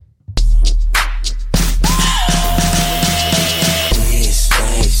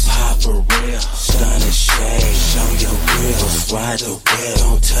the wheel.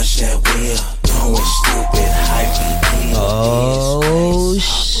 Don't touch that wheel. Going stupid, hype. Oh,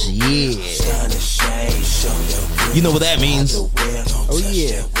 shit. You know what that means. Oh,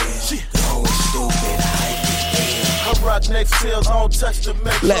 yeah.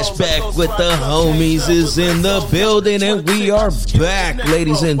 Flashback with the homies is in the building, and we are back,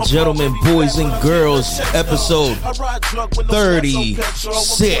 ladies and gentlemen, boys and girls. Episode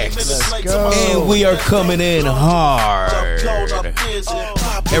 36, and we are coming in hard.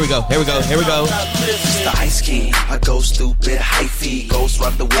 Here we go. The Ice King, I go stupid, hyphy. Ghost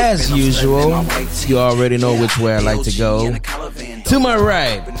rock the whip. As usual, you already know which way I like to go. To my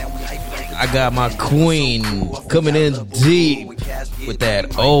right, I got my queen coming in deep with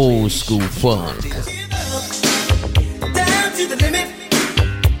that old school funk. Down to the limit,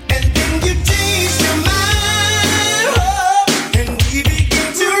 and then you change your mind, and we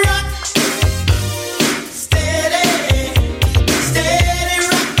begin to rock. Steady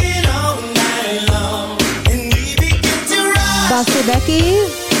rocking all night long, and we begin to rock. Bossy Becky.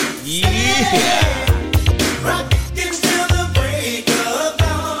 Yeah. Rock until the break of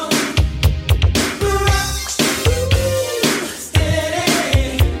dawn. Rock,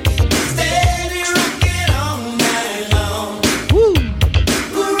 steady rocking all night long. Woo.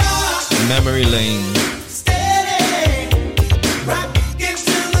 Rock, Memory lane. steady rocking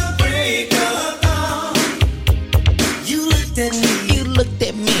till the break of dawn. You looked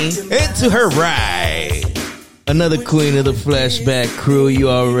at me. And to her right, another queen of the flashback crew. You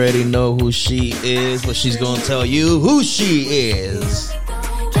already know who she is, but she's gonna tell you who she is. I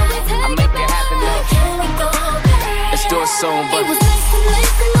make it happen now. Let's do it soon, but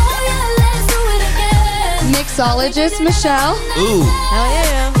Mixologist Michelle. Ooh, Hell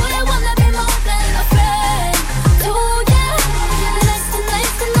yeah.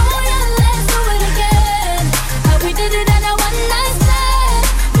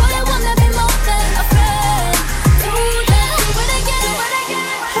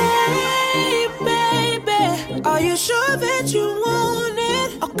 Hey, baby, are you sure that you want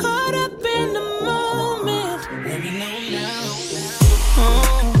it? Or caught up in the moment? Let me know now.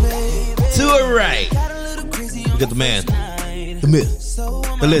 Oh, baby. to her right, you got the man, the myth,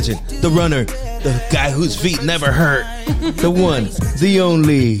 the legend, the runner, the guy whose feet never hurt, the one, the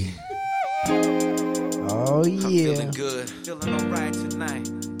only. Oh, yeah. feeling good. Feeling alright tonight.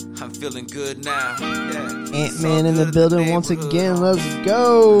 I'm feeling good now. Yeah. Ant-Man in the building once again. Let's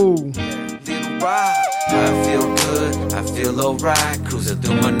go. I feel good, I feel alright. Cruising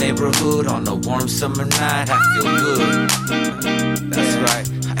through my neighborhood on a warm summer night. I feel good. That's right,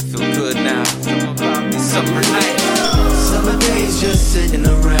 I feel good now. It's summer night. Summer days just sitting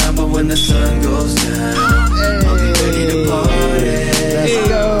around, but when the sun goes down, I'll be ready to party. Let's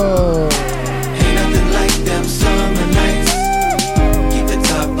go. Ain't nothing like them summer nights. Keep the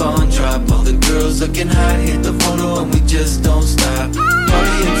top on drop, all the girls looking hot. Hit the photo and we just don't stop.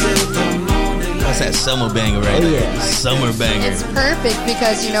 Party until the morning. That's that summer banger right there. yeah. Summer banger. It's perfect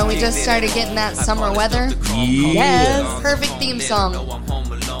because, you know, we just started getting that summer weather. Yeah. Perfect theme song.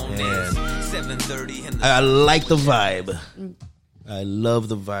 Man. I like the vibe. I love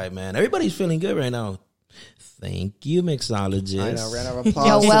the vibe, man. Everybody's feeling good right now. Thank you, mixologist. I know, round of applause.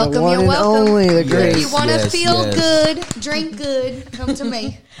 You're to the welcome, one you're and welcome. only, the If great. you want to yes, feel yes. good, drink good, come to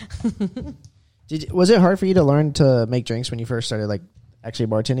me. Was it hard for you to learn to make drinks when you first started, like, actually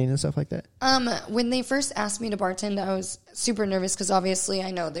bartending and stuff like that? When they first asked me to bartend, I was super nervous because obviously I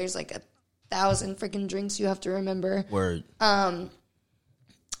know there's like 1,000 freaking drinks you have to remember. Word.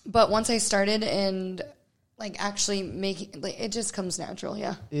 But once I started and like actually making, like, it just comes natural.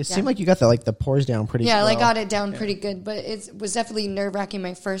 Yeah. It seemed like you got the pours down pretty Yeah, well. like got it down pretty good, but it was definitely nerve wracking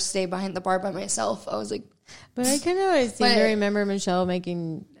my first day behind the bar by myself. I was like, But I kind of always seem But- to remember Michelle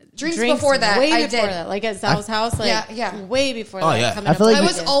making Drinks before that, Way I before did. that, like at Sal's house, like yeah. way before Oh, that. yeah. coming I up feel with like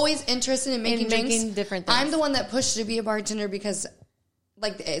I you- was always interested in making drinks. making different things. I'm the one that pushed to be a bartender because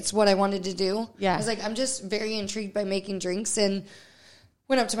like it's what I wanted to do. Yeah. I was like, I'm just very intrigued by making drinks, and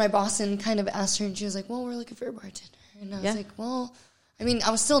went up to my boss and kind of asked her, and she was like, well, we're looking for a bartender. And I was Yeah. like, well, I mean,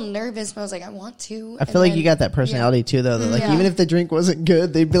 I was still nervous, but I was like, I want to. I feel like you got that personality too, though. That like Yeah. even if the drink wasn't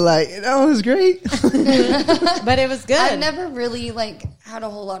good, they'd be like, "No, it was great." but it was good. I've never really like had a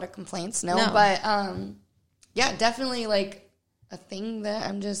whole lot of complaints, no. No. But yeah, definitely like a thing that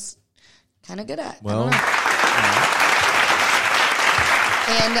I'm just kind of good at. Well,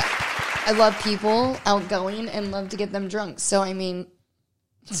 And I love people, outgoing, and love to get them drunk. So I mean,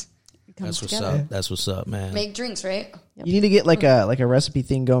 comes That's what's together. up. That's what's up, man. Make drinks, right? You need to get like a recipe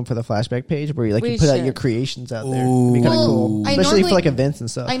thing going for the flashback page where you We you put out should. your creations out there. It'd be kind of Well, cool, I especially for normally- like events and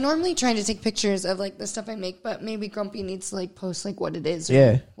stuff. I normally try to take pictures of like the stuff I make, but maybe Grumpy needs to like post like what it is or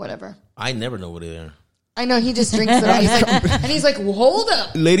Yeah. whatever. I never know what it is. I know he just drinks them and he's like, well, hold up.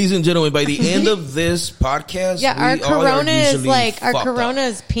 Ladies and gentlemen, by the end of this podcast, Yeah, our we all are Corona is usually like our fucked up. Corona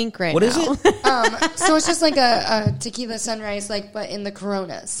is pink right What now. is it? So it's just like a tequila sunrise, like, but in the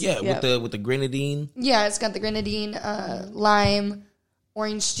Coronas. Yeah, Yep. with the grenadine. Yeah, it's got the grenadine, lime,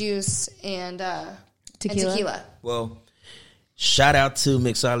 orange juice, and tequila. Well, shout out to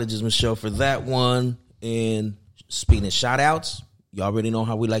Mixologist Michelle for that one. And speaking of shout outs, you already know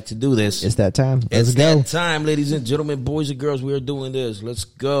how we like to do this. It's that time. Let's It's go. that time, ladies and gentlemen, boys and girls. We are doing this. Let's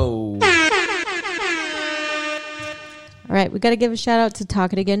go. All right, we got to give a shout out to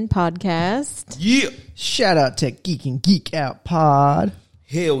Talk It Again podcast. Yeah. Shout out to Geek and Geek Out Pod.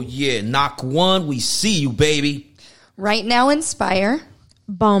 Hell yeah. Knock one. We see you, baby. Right now, Inspire.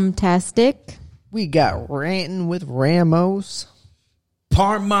 Bombtastic. We got Ranting with Ramos.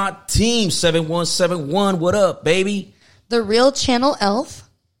 Parmont Team 7171. What up, baby? The Real Channel Elf.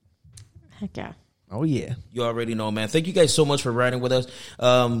 Heck yeah. Oh yeah, You already know, man. Thank you guys so much for riding with us.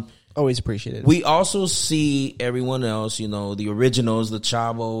 always appreciate it. We also see everyone else, you know, the originals, the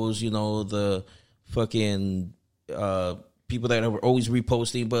Chavos, you know, the fucking people that are always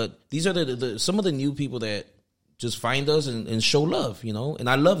reposting. But these are the some of the new people that just find us and show love, you know. And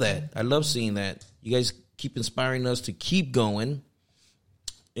I love that. I love seeing that. You guys keep inspiring us to keep going.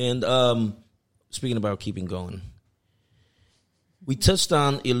 And speaking about keeping going, we touched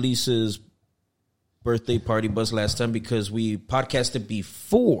on Elisa's birthday party bus last time because we podcasted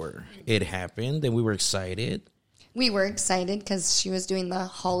before it happened and we were excited. We were excited because she was doing the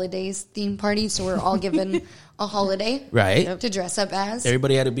holidays theme party, so we're all given a holiday Right. to dress up as.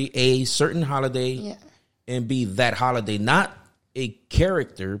 Everybody had to be a certain holiday Yeah. and be that holiday, not a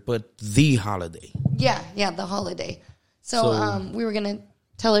character, but the holiday. Yeah, the holiday. So we were going to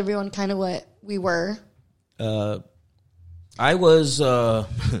tell everyone kind of what we were. I was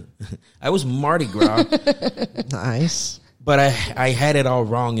I was Mardi Gras, Nice. but I had it all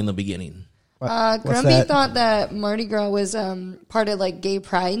wrong in the beginning. What's Grumpy that? thought that Mardi Gras was part of like gay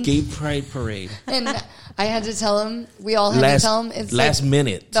pride. Gay Pride Parade. And I had to tell him, we all had to tell him, it's last like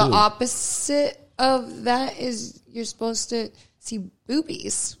minute, the too. opposite of that is you're supposed to see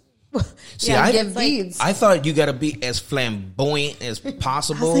boobies. See, Yeah, I, give beads. I thought you got to be as flamboyant as I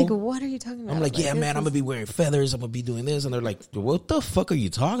possible. was like, what are you talking about? I'm like, yeah, this man, I'm is going to be wearing feathers. I'm going to be doing this. And they're like, what the fuck are you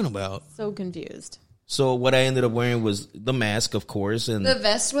talking about? so confused. So what I ended up wearing was the mask, of course. And The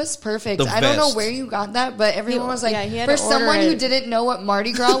vest was perfect. The I don't know vest. where you got that, but everyone was like, yeah, he had for to order someone who it. didn't know what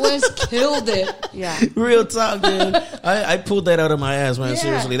Mardi Gras was, killed it. Yeah. real talk, dude. I pulled that out of my ass, man. Yeah.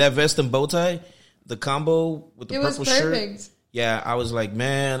 Seriously. That vest and bow tie, the combo with the It was purple shirt. perfect. Yeah, I was like,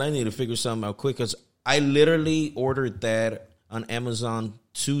 man, I need to figure something out quick because I literally ordered that on Amazon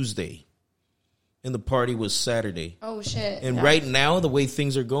Tuesday. And the party was Saturday. Oh, shit. And right now, the way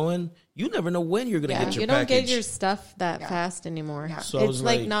things are going, you never know when you're going to Yeah, get your you don't package. get your stuff that fast anymore. So I it's was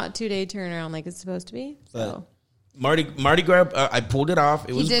like like- not 2-day turnaround like it's supposed to be. So Mardi Gras, I pulled it off.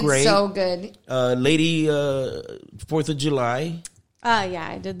 It He was did great. so good. Lady 4th of July. yeah,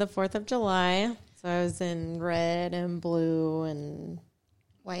 I did the 4th of July. So I was in red and blue and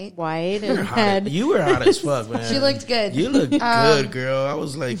White. white and Hot- red. You were hot as fuck, man. She looked good. You look good, girl. I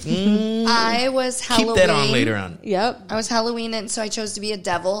was like, I was Halloween. keep that on later on. Yep. I was Halloween, and so I chose to be a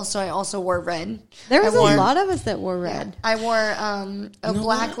devil, so I also wore red. There was I wore- a lot of us that wore red. I wore a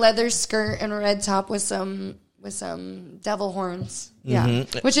black leather skirt and a red top with some devil horns, Yeah.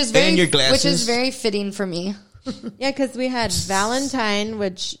 which is very And your glasses. which is very fitting for me. Yeah, because we had Valentine,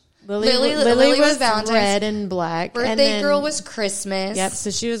 which Lily Lily was was Valentine's. red and black. Birthday and then, girl was Christmas. Yep, so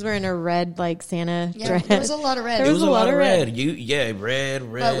she was wearing a red like Santa Yeah, dress. there was a lot of red. There It was a lot of red.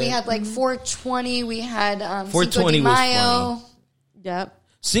 Red. But we had like 420. We had 420 Cinco de was Mayo. funny. Yep.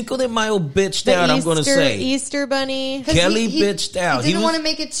 Cinco de Mayo bitched The out, I'm going to say. Easter bunny. 'Cause Kelly bitched out. He didn't He want was- to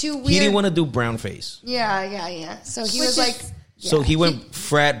make it too weird. He didn't want to do brown face. Yeah. So he Which was is- like, So he went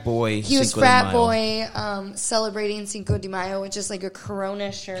frat boy. he was Cinco de frat Mayo. boy celebrating Cinco de Mayo with just like a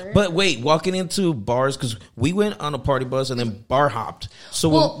Corona shirt. But wait, walking into bars, because we went on a party bus and then bar hopped. So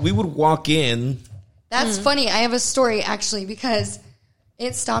Well- when we would walk in. That's funny. I have a story actually because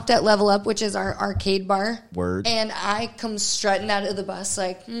it stopped at Level Up, which is our arcade bar. Word. And I come strutting out of the bus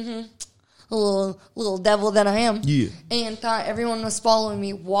like, a little devil that I am. Yeah. And thought everyone was following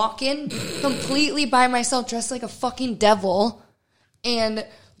me, walking completely by myself, dressed like a fucking devil, and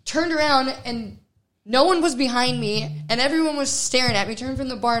turned around and No one was behind me, and everyone was staring at me, turning from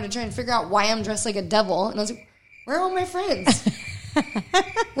the bar to try and figure out why I'm dressed like a devil. And I was like, where are all my friends?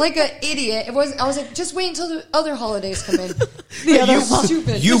 Like an idiot. I was like, just wait until the other holidays come in.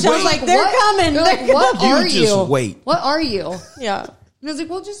 Stupid. You I was wait. like, They're what? coming. They're like, what You are just you? wait. What are you? Yeah. And I was like,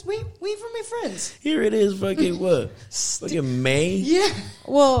 well, just wait for my friends. Here it is, fucking what? Fucking May? Yeah.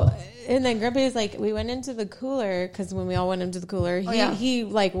 Well, and then Grumpy was like, we went into the cooler because when we all went into the cooler, he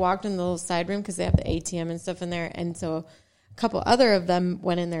like walked in the little side room because they have the ATM and stuff in there. And so a couple other of them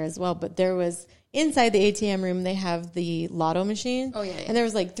went in there as well. But there was inside the ATM room, they have the lotto machine. Oh, yeah. And there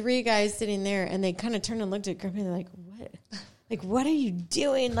was like 3 guys sitting there and they kind of turned and looked at Grumpy and they're like, what? Like, what are you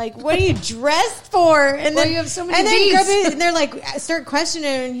doing? Like, what are you dressed for? And Why then you have so many and then beads? Grumpy, and they're like, start questioning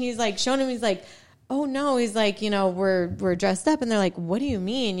him, and he's like, showing him, he's like, oh no, he's like, we're dressed up, and they're like, what do you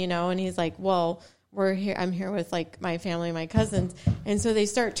mean, And he's like, well, we're here. I'm here with like my family, my cousins, and so they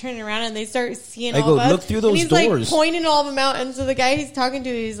start turning around and they start seeing all of us. Look through those and he's doors. like pointing all of them out, and so the guy he's talking to,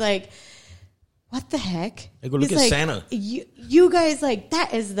 he's like, what the heck? I go, look He's at like, Santa. You guys, like,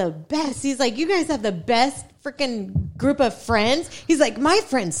 that is the best. He's like, you guys have the best freaking group of friends. He's like, my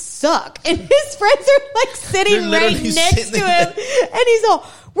friends suck. And his friends are like sitting They're right literally next to sitting him. And he's all,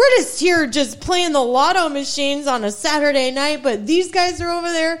 we're just here just playing the lotto machines on a Saturday night. But these guys are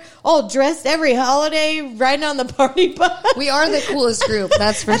over there all dressed every holiday, riding on the party bus. We are the coolest group,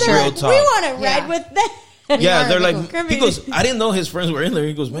 that's for And they're sure. Real like, talk. we want to ride Yeah. with them. Yeah, they're are like, Grumpy. he goes, I didn't know his friends were in there.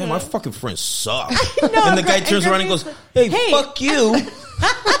 He goes, man, my fucking friends suck. know, And the guy turns around and goes, hey, Hey. fuck you.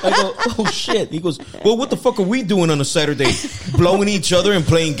 I go, oh shit. He goes, well, what the fuck are we doing on a Saturday? Blowing each other and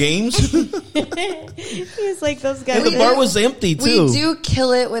playing games? He's like, those guys. And the bar was empty too. We do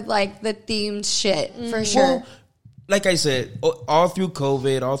kill it with like the themed shit for sure. Well, like I said, all through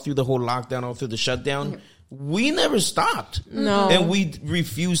COVID, all through the whole lockdown, all through the shutdown, we never stopped. No. And we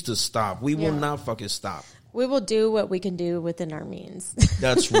refuse to stop. We will not fucking stop. We will do what we can do within our means.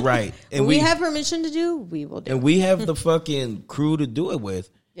 That's right. And we have permission to do, we will do. and we have the fucking crew to do it with.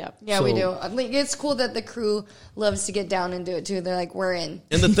 Yep. Yeah, we do. So- I think it's cool that the crew loves to get down and do it too. They're like, we're in.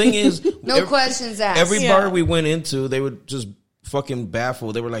 And the thing is, No questions asked. Every Yeah. bar we went into, they were just fucking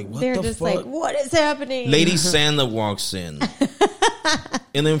baffled. They were like, what They're the just fuck? like, what is happening? Lady Santa walks in.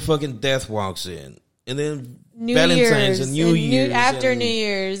 And then fucking Death walks in. And then New Valentine's Year's and New Year's. after and- New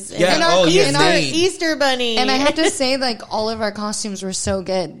Year's. Yeah, And our- oh yeah, and our May. Easter Bunny. And I have to say, like, all of our costumes were so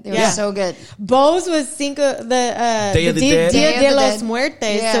good. They were Yeah. so good. Bose was Cinco, the Day of the Dead. Dia Day of de the los Dead.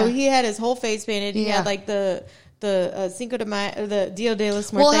 Muertes. Yeah. So he had his whole face painted. He Yeah. had like the Cinco de Mayo, the Dia de los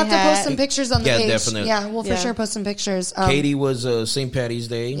Muertes. We'll have to hat. post some pictures on the Yeah, page. definitely. Yeah, we'll for Yeah. sure post some pictures. Katie was St. Patty's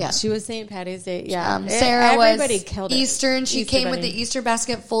Day. Yeah. She was St. Patty's Day. Yeah. Sarah Everybody was killed it. Easter, and she Easter came with Bunny. the Easter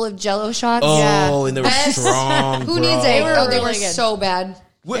basket full of Jello shots. Oh, Yeah. and they were Yes. strong. Who bro. needs it? They were Oh, they were really good. so bad.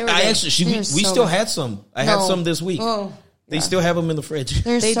 We- were I good. actually, They we were so still bad. had some. I had No. some this week. Oh, They still have them in the fridge.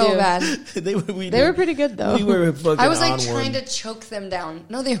 they're They so do. bad. they were pretty good though. We were fucking I was like on trying one. to choke them down.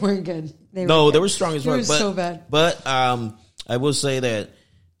 No, they weren't good. They No, good. they were strong as They fuck. were But, so bad. But I will say that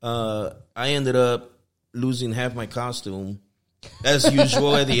I ended up losing half my costume. As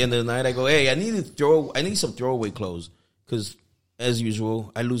usual, at the end of the night, I go, hey, I need some throwaway clothes. Because, as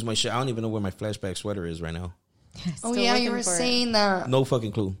usual, I lose my shit. I don't even know where my flashback sweater is right now. Oh, Still yeah, you looking were for it. saying that. No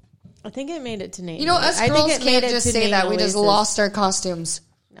fucking clue. I think it made it to Nate. You know, us I think girls it made can't it just to say Nate that. and We just Elise's. lost our costumes.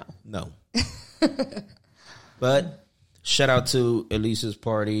 No. No. But shout out to Elise's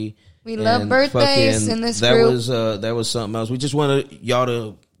party. We love birthdays in this that group. That was something else. We just wanted y'all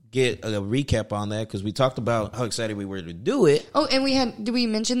to get a recap on that because we talked about how excited we were to do it. Oh, and did we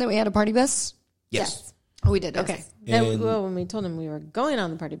mention that we had a party bus? Yes. Oh, we did. Okay. And- well, when we told him we were going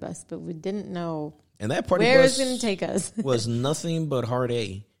on the party bus, but we didn't know And that party where it bus was going to take us. was nothing but hard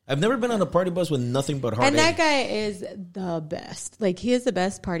A. I've never been on a party bus with nothing but hard And A. that guy is the best. Like, he is the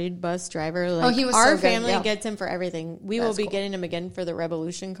best party bus driver. Like, he was our so good, family yeah. gets him for everything. We will That's be cool. getting him again for the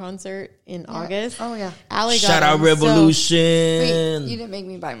Revolution concert in August. Oh, yeah. Allie got Shout out him, so- Revolution. Wait, you didn't make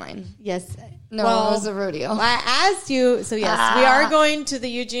me buy mine. yes. No, Well, it was the rodeo. I asked you. So, yes, we are going to the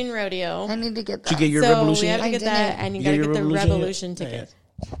Eugene Rodeo. I need to get that. Did you get your So Revolution we have yet? to I get that, didn't. and you You got to get get your the Revolution yet? Revolution Not ticket.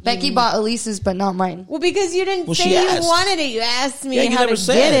 yet. Becky bought Elise's, but not mine. Well, because you didn't Well, say she you asked. wanted it. You asked me Yeah, you how never to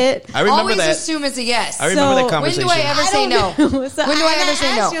said. get it. I remember Always that. assume it's a yes. I remember So, that when do conversation. I ever say no? So When do I ever say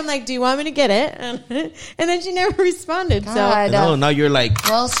asked no? you, I'm like, do you want me to get it? And then she never responded. God. No, now you're like,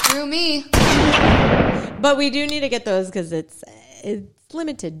 Well, screw me. So, but we do need to get those because it's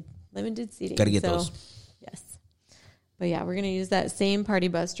limited seating. Gotta get So, those. Yes. But yeah, we're gonna use that same party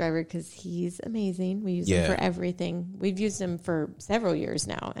bus driver because he's amazing. We use him Yeah. for everything. We've used him for several years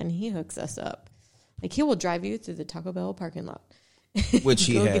now, and he hooks us up. Like, he will drive you through the Taco Bell parking lot. which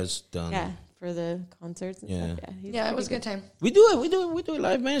he Go has done. Yeah, for the concerts and Yeah. stuff. Yeah, it was a good time. We do it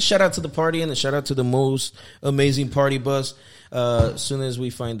live, man. Shout out to the party and shout out to the most amazing party bus. As soon as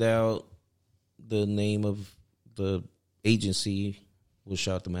we find out the name of the agency, we'll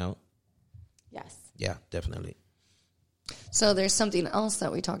shout them out. Yes. Yeah, definitely. So there's something else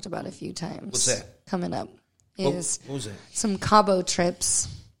that we talked about a few times. What's that? Coming up is What was that? some Cabo trips.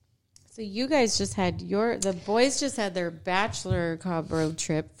 So you guys just had the boys just had their bachelor Cabo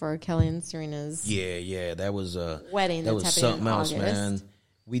trip for Kelly and Serena's. Yeah, that was wedding. That was that's something happening else, in August. man.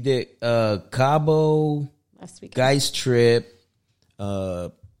 We did Cabo Last week. guys trip.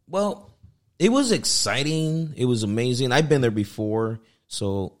 Well, it was exciting. It was amazing. I've been there before,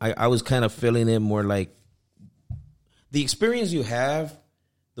 so I was kind of feeling it more like the experience you have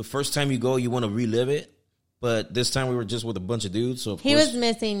the first time you go, you want to relive it. But this time we were just with a bunch of dudes, so of He course, was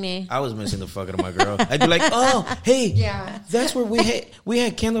missing me. I was missing the fuck out of my girl. I'd be like, "Oh, hey, Yeah. that's where we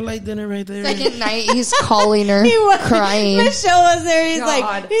had candlelight dinner right there." Second night, he's calling her, was crying. Michelle was there. He's God.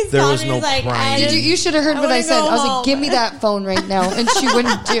 like, he's There calling was me. no He's like, crying. You should have heard what wanna I said. go I was like, home. give me that phone right now. And she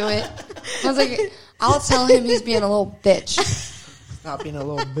wouldn't do it. I was like, I'll tell him he's being a little bitch. Stop being a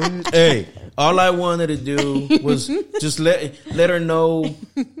little bitch. Hey, all I wanted to do was just let her know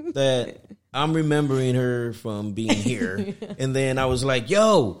that I'm remembering her from being here. And then I was like,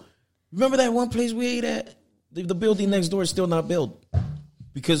 yo, remember that one place we ate at? The building next door is still not built.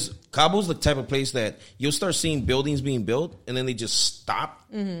 Because Cabo's the type of place that you'll start seeing buildings being built, and then they just stop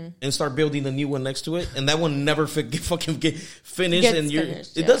and start building a new one next to it. And that one never fucking get finished. Gets And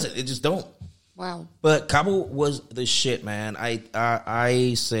finished, it doesn't. It just don't. Wow. But Cabo was the shit, man.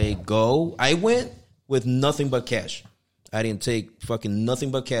 I say go. I went with nothing but cash. I didn't take fucking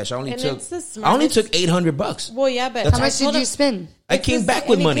nothing but cash. I only And took it's the smartest- I only took $800. Well, yeah, but That's How much did you spend? I came back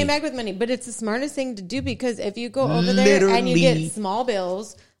with money. Came back with money, but it's the smartest thing to do because if you go over there and you Literally. get small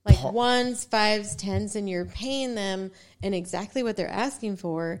bills like ones, fives, tens, and you're paying them and exactly what they're asking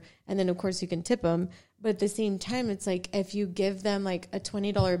for, and then of course you can tip them. But at the same time, it's like if you give them like a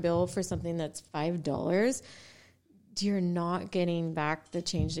 $20 bill for something that's $5, you're not getting back the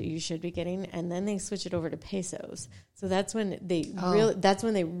change that you should be getting, and then they switch it over to pesos. So that's when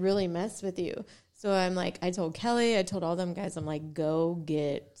they really mess with you. So I'm like, I told Kelly, I told all them guys, I'm like, go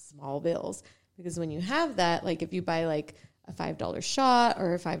get small bills, because when you have that, like if you buy like a $5 shot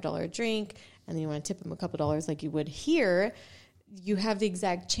or a $5 drink, and then you want to tip them a couple dollars like you would here, you have the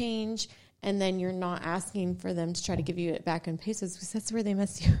exact change. And then you're not asking for them to try to give you it back in pesos, because that's where they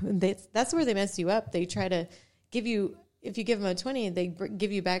mess you. That's where they mess you up. They try to give you, if you give them a 20, they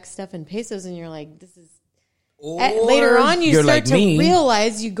give you back stuff in pesos, and you're like, this is. Later on, you you're start like to me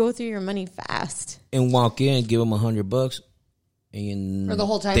realize you go through your money fast. and walk in, give them $100, and For the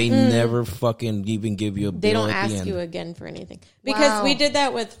whole time? they never fucking even give you a bill. They don't at the ask end. you again for anything, because Wow. we did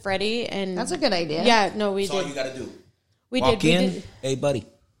that with Freddie, and That's a good idea. Yeah, no, we That's all did. you gotta do. We Walk did. in, We did. hey buddy.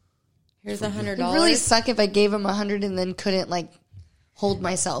 Here's $100. It'd really suck if I gave him 100 and then couldn't like hold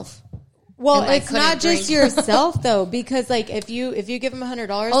myself. Well, and, like, it's not couldn't just drink. yourself though, because like if you give them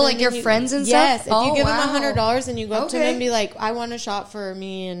 $100, Oh, like and your then friends and yes, stuff? if you Oh, give wow. them $100 and you go up to them Okay. and be like, I want a shot for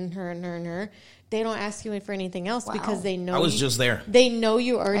me and her and her and her, they don't ask you for anything else because they know I was you- just there. They know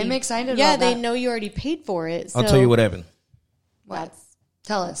you already. I'm excited Yeah, about they that. know you already paid for it. So I'll tell you what happened. What?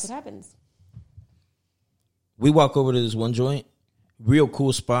 Tell us. What happens? We walk over to this one joint, real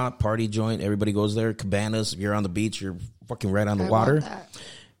cool spot, party joint. Everybody goes there. Cabanas. If you're on the beach, you're fucking right on the I water. want that.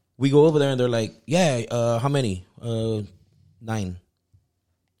 We go over there and they're like, yeah, how many? 9.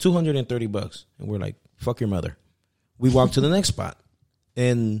 $230. And we're like, fuck your mother. We walk to the next spot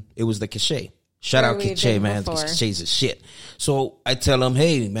and it was the Cachet. Shout Where out we've Cachet, been man. before. Cachet's a shit. So I tell them,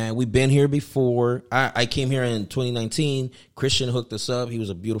 hey, man, we've been here before. I came here in 2019. Christian hooked us up. He was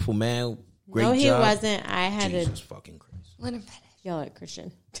a beautiful man. Great No, he job. wasn't. I had Jesus to fucking Christ. Let him finish. yell at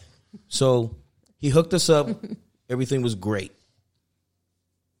Christian. So he hooked us up. Everything was great.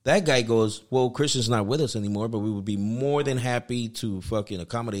 That guy goes, well, Christian's not with us anymore, but we would be more than happy to fucking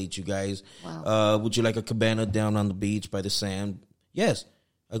accommodate you guys. Wow. Would you like a cabana down on the beach by the sand? Yes.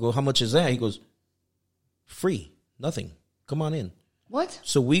 I go, how much is that? He goes, free. Nothing. Come on in. What?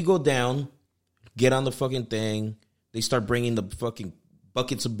 So we go down, get on the fucking thing. They start bringing the fucking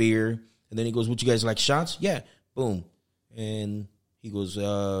buckets of beer. And then he goes, would you guys like shots? Yeah. Boom. And he goes,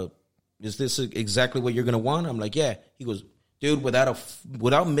 is this exactly what you're going to want? I'm like, yeah. He goes, dude,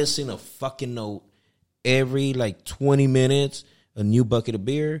 without missing a fucking note, every like 20 minutes, a new bucket of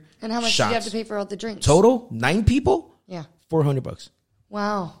beer. And how much shots. did you have to pay for all the drinks? Total? 9 people? Yeah. $400.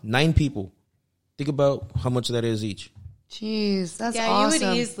 Wow. 9 people. Think about how much that is each. Jeez, that's Yeah, awesome. you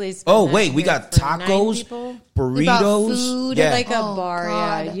would easily. Spend Oh, that wait, we here got for 9 tacos, people. burritos. Food, yeah, Like a bar,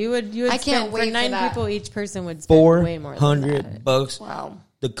 God. yeah. You would I can't spend, wait for 9 for that. people, each person would spend way more than that. $400. Wow.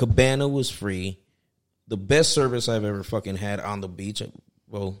 The cabana was free. The best service I've ever fucking had on the beach.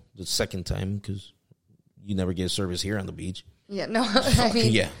 Well, the second time, because you never get service here on the beach. Yeah, no, I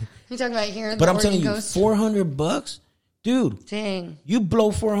mean, Yeah. you're talking about here in But the I'm telling Oregon you, Coast. $400, dude. Dang. You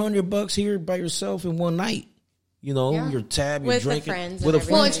blow $400 here by yourself in one night. You know, Yeah. your tab, your With the drinking friends with and a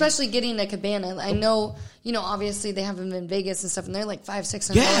Well, friend. especially getting a cabana. I know, obviously they have them in Vegas and stuff, and they're like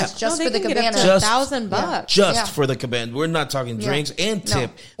 $500-$600 Yeah. just No, for they the can get up cabana. to $1,000. Just Yeah. for the cabana. We're not talking drinks and No.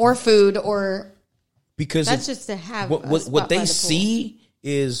 tip. Or food, or Because That's just to have what a spot by they the pool. see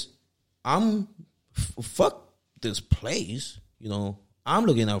is fuck this place. I'm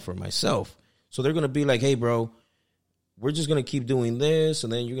looking out for myself. So they're gonna be like, hey, bro, we're just gonna keep doing this,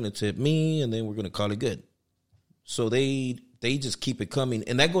 and then you're gonna tip me, and then we're gonna call it good. So they just keep it coming,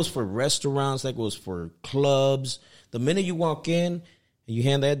 and that goes for restaurants. That goes for clubs. The minute you walk in and you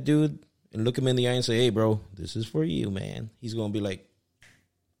hand that dude and look him in the eye and say, hey, bro, this is for you, man. He's gonna be like,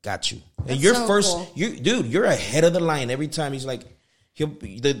 got you. And That's you're so first, cool. you're ahead of the line every time. He's like,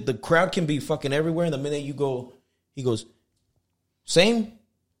 the crowd can be fucking everywhere. And the minute you go, he goes, same,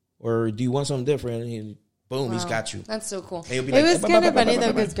 or do you want something different? And boom, he's got you. that's so cool. And he'll be It like, was "Bah, kind bah, of bah, funny bah, though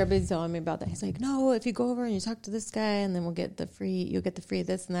bah, bah." because Grubby's telling me about that. He's like, "No, if you go over and you talk to this guy, and then you'll get the free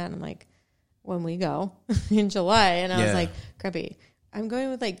this and that." And I'm like, "When we go in July," and I was Yeah. like, "Grubby, I'm going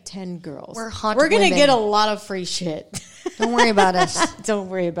with like 10 girls. We're hot We're gonna women. get a lot of free shit. Don't worry about us. Don't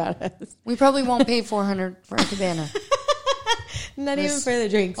worry about us. We probably won't pay $400 for a cabana. Not even for the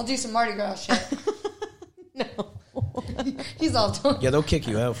drinks. I'll do some Mardi Gras shit. No, He's all done. Yeah, they'll kick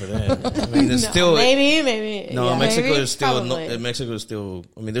you out for that. I mean, it's still maybe. no. yeah, Mexico maybe, is still probably. Mexico is still.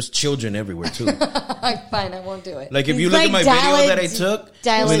 I mean, there's children everywhere too. Fine, I won't do it. Like if you It's look at like my dial video it- that I took,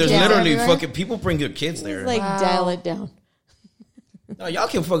 dial I mean, it there's down. literally Everywhere? fucking people bring their kids there. Like dial it down. No, y'all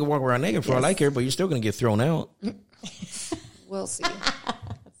can fucking walk around naked for all I care, but you're still gonna get thrown out. We'll see.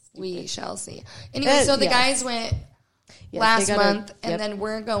 We shall see. Anyway, so the yes. guys went Yes, last they gotta- month, and yep. then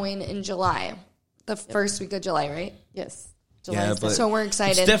we're going in July. The first week of July, right? Yes. Yeah, July's but So we're it's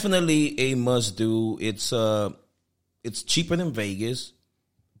excited. definitely a must do. It's cheaper than Vegas,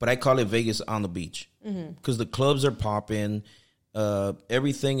 but I call it Vegas on the beach because the clubs are popping.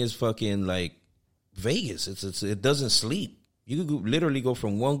 Everything is fucking like Vegas. It doesn't sleep. You could literally go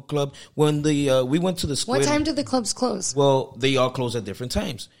from one club. When we went to the Squid. What time did the clubs close? Well, they all close at different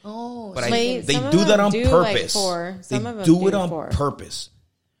times. Oh, But Late. they Some of do that them on do, like, purpose. 4. Some they of them do it do on 4. purpose.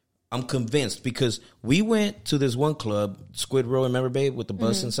 I'm convinced because we went to this one club, Squid Row, remember, babe, with the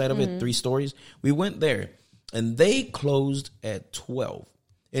bus inside of it, 3 stories. We went there, and they closed at 12.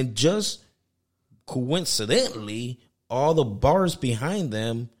 And just coincidentally, all the bars behind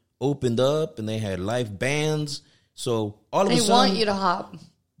them opened up, and they had live bands. So all of they a sudden, want you to hop.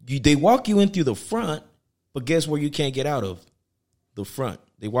 they walk you in through the front, but guess where you can't get out of? The front.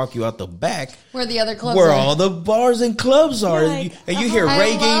 They walk you out the back, Where the other clubs where are. all the bars and clubs are. Like, and you hear I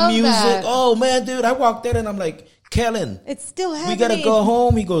reggae love music. that. Oh, man, dude, I walked in and I'm like, Kellen, It's still happening. we got to go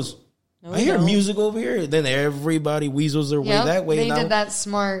home. He goes, No, I hear don't. music over here. Then everybody weasels their way Yep, that way. they Now, did that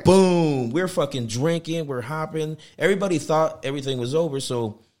smart. boom, we're fucking drinking. We're hopping. Everybody thought everything was over,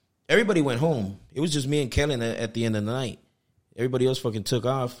 so everybody went home. It was just me and Kellen at the end of the night. Everybody else fucking took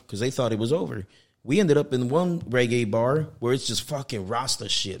off because they thought it was over. We ended up in one reggae bar where it's just fucking Rasta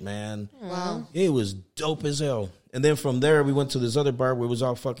shit, man. Wow. It was dope as hell. And then from there, we went to this other bar where it was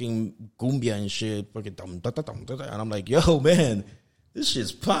all fucking cumbia and shit. Fucking dum, da, da, dum, da, da. And I'm like, yo, man, this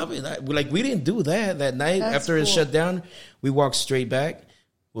shit's popping. We didn't do that night. That's After it cool. shut down, we walked straight back.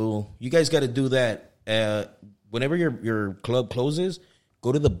 Well, you guys got to do that. Whenever your club closes,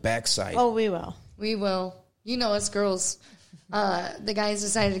 go to the backside. Oh, we will. We will. You know us girls. The guys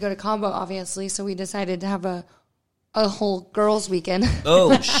decided to go to Combo, obviously, so we decided to have a whole girls' weekend.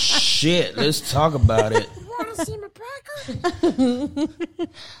 Oh, shit. Let's talk about it. Want to see my cracker?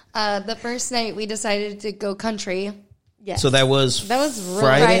 The first night, we decided to go country. Yes. So that was really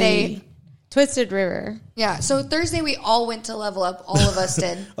Friday. Twisted River. Yeah, so Thursday, we all went to Level Up. All of us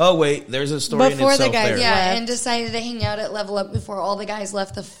did. Oh, wait. There's a story Before in the itself guys there. Yeah, left. and decided to hang out at Level Up before all the guys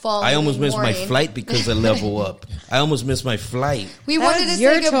left the following I almost missed my morning. flight because of Level Up. I almost missed my flight. We That wanted was to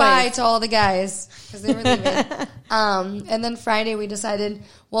your say goodbye choice. to all the guys because they were leaving. And then Friday we decided,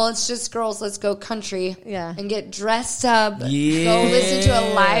 well, it's just girls. Let's go country. Yeah. And get dressed up. Yeah. Go listen to a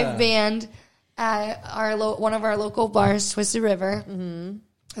live band at one of our local bars, Twisted River.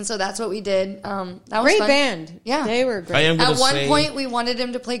 And so that's what we did. That was Great fun. band. Yeah. They were great. I am gonna At one say, point, we wanted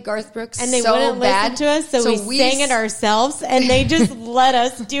him to play Garth Brooks, and they so wouldn't bad. listen to us, so we sang it ourselves, and they just let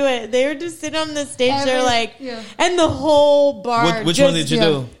us do it. They were just sitting on the stage, they're like, and the whole bar. Which one did you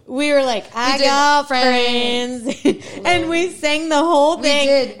do? We were like, I got friends, and we sang the whole thing.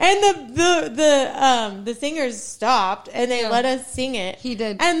 We did. And the singers stopped, and they let us sing it. He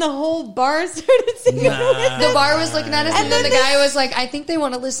did. And the whole bar started singing with us. The bar was looking at us, and then the guy was like, I think they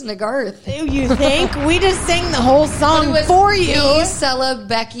want to listen to Garth. You think? We just sang the whole song for you. Me, Stella,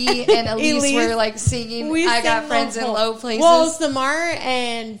 Becky, and Elise were like singing I Got Friends in Low Places. Well, Samar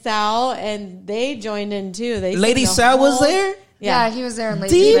and Sal, and they joined in too. They Lady sang the Sal was whole- there? Yeah, he was there in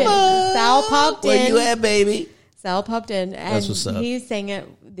Lady Diva. Sal popped Where in. you at, baby? Sal popped in, and That's what's up. he sang it.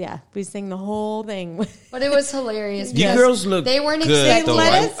 Yeah, we sang the whole thing. But it was hilarious. You because girls look they weren't good, expecting though.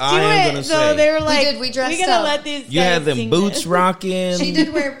 Let it. us do I am gonna it. So say. they were like, did. We dressed gotta up. let these guys You had them sing boots this.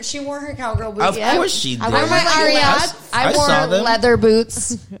 rocking. She wore her cowgirl boots. Of course she did. I wore my Ariats. I saw wore them. leather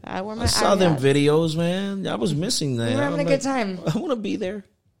boots. I wore my I saw them Ariat. videos, man. I was missing that. We were having I'm a good time. I want to be there.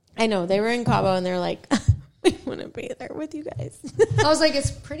 I know. They were in Cabo, and they're like, we want to be there with you guys. I was like,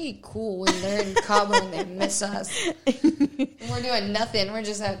 it's pretty cool when they're in Cabo and they miss us. We're doing nothing. We're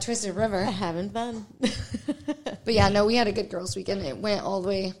just at Twisted River. Having fun. But yeah, no, we had a good girls' weekend. It went all the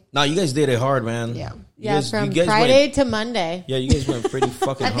way. No, you guys did it hard, man. Yeah. Yeah, from Friday to Monday. Yeah, you guys went pretty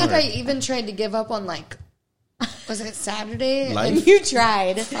fucking I hard. think I even tried to give up on was it Saturday? Life? And You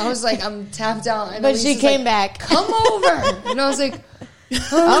tried. I was like, I'm tapped out. And But Elise she was came like, back. Come over. And I was like,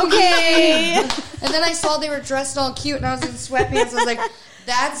 Okay. and then I saw they were dressed all cute and I was in sweatpants. I was like,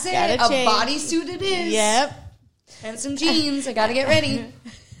 that's it. Gotta A change. bodysuit it is. Yep. And some jeans. I got to get ready.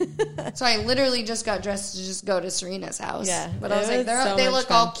 So I literally just got dressed to just go to Serena's house. Yeah, But I was it like, was so they much look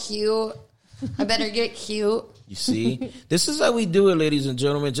fun. all cute. I better get cute. You see, this is how we do it, ladies and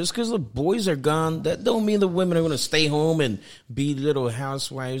gentlemen. Just because the boys are gone, that don't mean the women are going to stay home and be little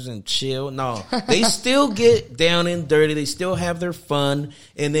housewives and chill. No, they still get down and dirty. They still have their fun.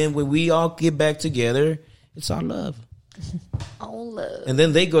 And then when we all get back together, it's all love. All love. And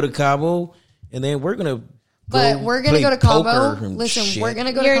then they go to Cabo, and then we're going to But we're going to go to Cabo. Listen, we're going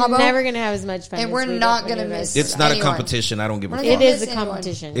to go You're to Cabo. never going to have as much fun. And as we're we not did gonna when you miss guys It's were not a there. competition. I don't give a We're fuck. not It gonna is a miss anyone.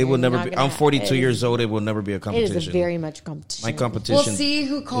 competition. It will You're never not be. gonna I'm have- 42 it years is- old. It will never be a It competition. is a very much competition. My competition. We'll see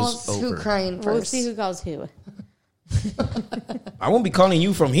who calls is who over. crying first. We'll see who calls who. I won't be calling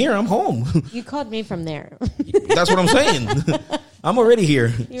you from here. I'm home. You called me from there. That's what I'm saying. I'm already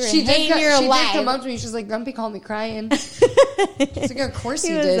here. You were She did, hanging your she did alive. come up to me. She's like, Grumpy called me crying. She's like, of course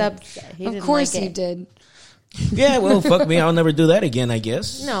He he was did. upset. He Of didn't course like he it. did. Yeah, well, fuck me. I'll never do that again, I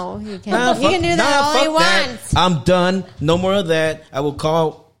guess. No, he can't. Nah, he can do that all he fuck that. wants. I'm done. No more of that. I will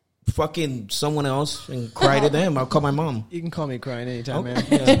call fucking someone else and cry to them. I'll call my mom. You can call me crying anytime, man.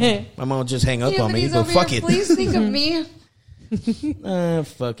 Yeah. My mom will just hang up Yeah, on but me. he's But over fuck here, it. Please think of me.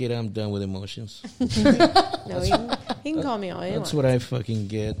 Fuck it. I'm done with emotions. No, he can call me all he That's wants. what I fucking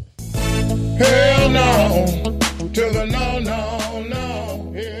get. Hell no, to the no, no,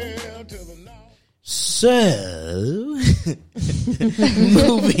 no. Hell to the no. So,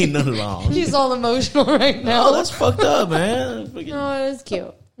 moving along. She's all emotional right Oh, now. that's fucked up, man. Fucking- No, it was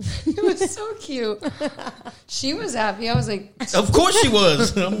cute. It was so cute. She was happy. I was like, Of course she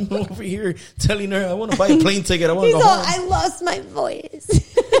was. I'm over here telling her I want to buy a plane ticket. I want to He's go all, home. I lost my voice.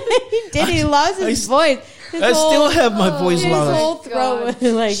 He did. He lost his voice. His I still whole- have my voice his lost. whole throat. God.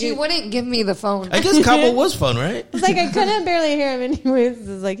 Like she it- wouldn't give me the phone. I guess Cabo was fun, right? it's like I couldn't barely hear him anyways.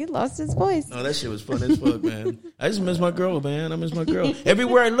 It was like he lost his voice. No, that shit was fun as fuck, man. I just miss my girl, man. I miss my girl.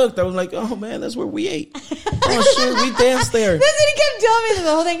 Everywhere I looked, I was like, oh, man, that's where we ate. Oh, shit, we danced there. That's what he kept telling me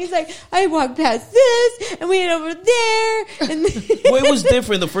the whole thing. He's like, I walked past this and we ate over there. And Well, it was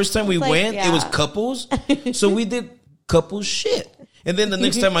different. The first time we Like, went, it was yeah. couples. So we did couples shit. And then the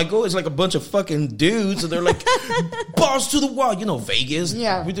next time I go, it's like a bunch of fucking dudes. And they're like, balls to the wall. You know, Vegas.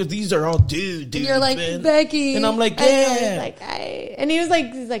 Yeah. These are all dudes. And you're like, man. Becky. And I'm like, I know, yeah. he's like, and he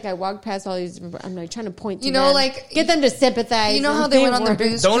was like, I walked past all these. I'm like trying to point to You know, them, like- get them to sympathize. You know and how they went on their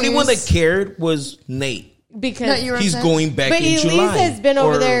weren't. booze The only one that cruise? cared was Nate. because No, you were He's upset? going back But in Elise July. has been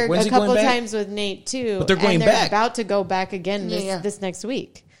over Or there when's a he couple going back? times with Nate too. But they're going and back. about to go back again this next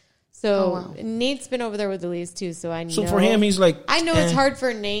week. So Oh, wow. Nate's been over there with Elise too. So I know. So for him, he's like, I know it's eh. hard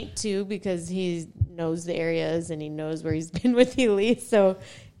for Nate too because he knows the areas and he knows where he's been with Elise. So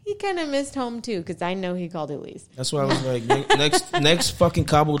he kind of missed home too because I know he called Elise. That's why I was like, next fucking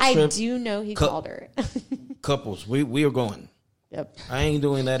Cabo I trip, do know he called her. couples. We are going. Yep. I ain't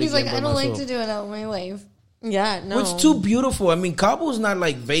doing that He's again. like, by I don't myself. like to do it out my wave. Yeah. No. Well, it's too beautiful. I mean, Cabo is not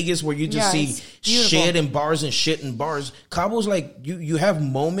like Vegas where you just Yeah, see it's- shit in bars and shit in bars. Cabo's like you have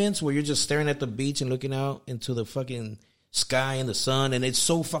moments where you're just staring at the beach and looking out into the fucking sky and the sun, and it's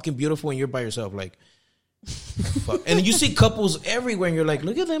so fucking beautiful, and you're by yourself, like. Fuck. And you see couples everywhere, and you're like,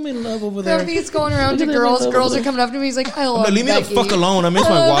 look at them in love over there. He's going around to girls. Girls are coming up to me. He's like, I love leave me Becky. the fuck alone. I miss I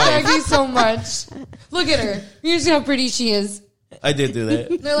my love wife. Becky so much. Look at her. You see how pretty she is. I did do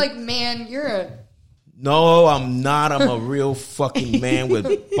that. They're like, man, you're a... No, I'm not. I'm a real fucking man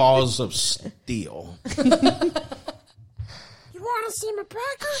with balls of steel. You want to see my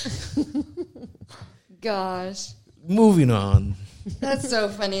cracker? Gosh. Moving on. That's so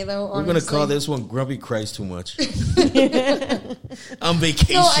funny, though, honestly. We're going to call this one Grumpy Cries Too Much. On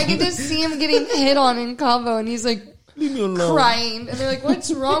vacation. No, I can just see him getting hit on in Cabo, and he's like Leave me alone. crying. And they're like,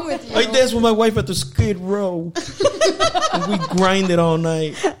 what's wrong with you? I danced with my wife at the Skid Row. And we grinded all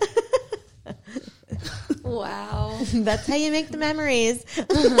night. Wow. That's how you make the memories.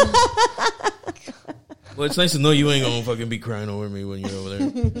 Well, it's nice to know you ain't going to fucking be crying over me when you're over there.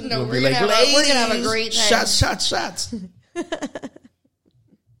 No, we're gonna have a great time. Shots.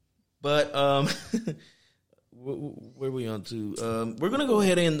 But where are we on to? We're gonna go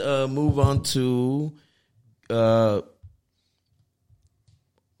ahead and move on to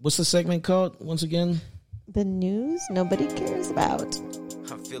what's the segment called once again? The news nobody cares about.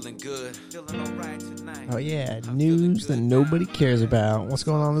 I'm feeling good, feeling alright tonight. Oh yeah, news that nobody cares about. What's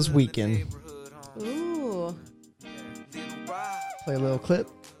going on this weekend? Ooh. Play a little clip.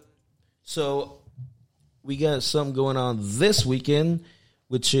 So we got something going on this weekend,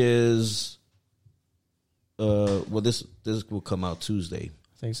 which is this will come out Tuesday.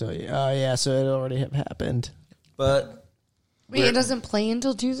 I think so. Yeah. Oh yeah, so it already have happened. But Wait, it doesn't play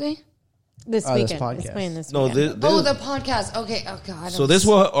until Tuesday? This this weekend. podcast. It's playing this no, weekend. The podcast. Okay. Oh, God. So this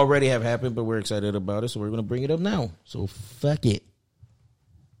will already have happened, but we're excited about it, so we're gonna bring it up now. So fuck it.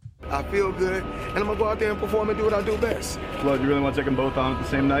 I feel good, and I'm gonna go out there and perform and do what I do best. Floyd, you really want to take them both on at the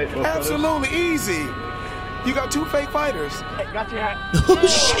same night? Both Absolutely, easy. You got two fake fighters. brothers? Got your hat. Oh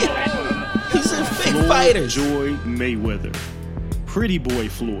shit! He's a fake fighter. Joy Mayweather, Pretty Boy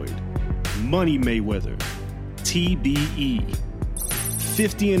Floyd, Money Mayweather, TBE,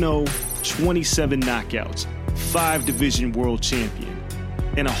 50-0, 27 knockouts, 5-division world champion,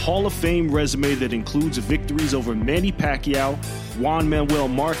 and a Hall of Fame resume that includes victories over Manny Pacquiao, Juan Manuel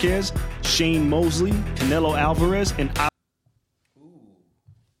Marquez, Shane Mosley, Canelo Alvarez, and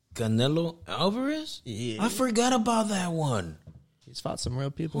Canelo Alvarez? Yeah. I forgot about that one. He's fought some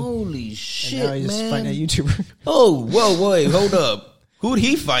real people. Holy shit, and now he's man. fighting a YouTuber. Oh, whoa, wait, hold up. Who'd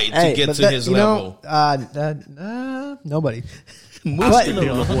he fight to get to his level? Nobody. Oscar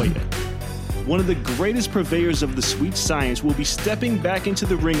De La Hoya. One of the greatest purveyors of the sweet science will be stepping back into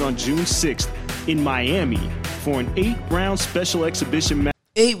the ring on June 6th in Miami for an 8-round special exhibition match.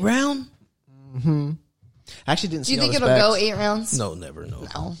 8 round? Mm-hmm. I actually didn't Do see you all think the it'll go specs. 8 rounds? No, never. No.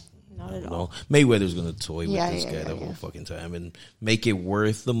 Not at all. No. Mayweather's going to toy with Yeah, this yeah, guy yeah, the yeah. whole fucking time and make it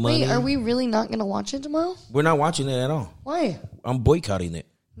worth the money. Wait, are we really not going to watch it tomorrow? We're not watching it at all. Why? I'm boycotting it.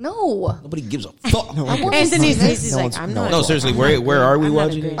 No. Nobody gives a fuck. Anthony's face is No like, one's- I'm no not. No, seriously, where are we I'm not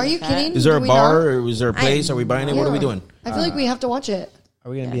watching agreeing it? Are you with that. kidding? Is there Do a we bar not? or is there a place? Are we buying it? What are we doing? I feel like we have to watch it. Are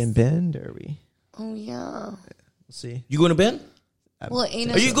we going to be Yes. in Bend or are we? Oh, yeah. We'll see. You going to bed? Well,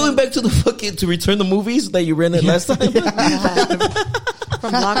 ain't Are you going back to the fucking to return the movies that you rented last time?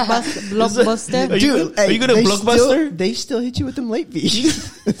 From Blockbuster. Dude, are you going to they Blockbuster? They still hit you with them late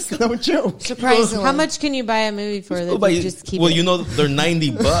fees. It's no joke. Surprisingly. How much can you buy a movie for that But you just keep well, it? you know they're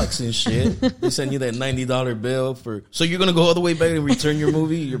 $90 and shit. They send you that $90 bill for. So you're gonna go all the way back and return your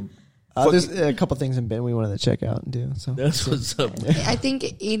movie. You're There's a couple things in Ben we wanted to check out and do. So that's what's up. I think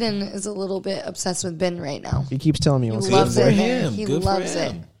Aiden is a little bit obsessed with Ben right now. he keeps telling me he He wants to loves go it. there. him. He Good for loves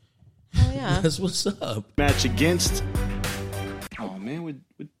it. him. Oh, yeah. That's what's up. Match against. Oh man,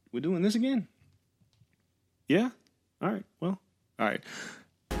 we're doing this again. Yeah. All right. Well. All right.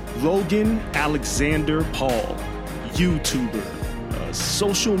 Logan Alexander Paul, YouTuber,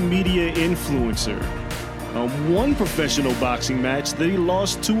 social media influencer. One professional boxing match that he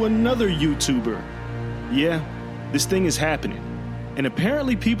lost to another YouTuber. Yeah, this thing is happening. And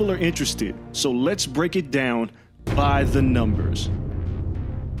apparently people are interested. So let's break it down by the numbers.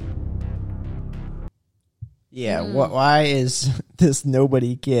 Yeah, why is this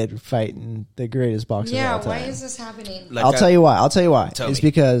nobody kid fighting the greatest boxer of Yeah, all time? why is this happening? I'll tell you why. Tell It's me.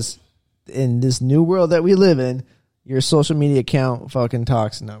 because in this new world that we live in, your social media account fucking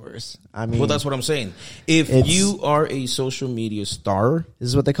talks numbers. I mean, Well, that's what I'm saying. If It's- you are a social media star, this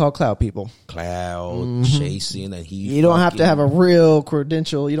is what they call clout people. cloud chasing, and he You don't have to have a real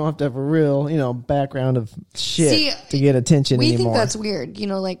credential. You don't have to have a real, background of shit See, to get attention We anymore. think that's weird. You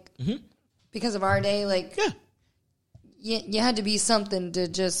know, like because of our day, like, you had to be something to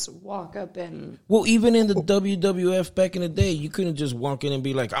just walk up and... Well, even in the WWF back in the day, you couldn't just walk in and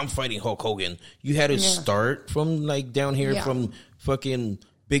be like, I'm fighting Hulk Hogan. You had to start from, like, down here from fucking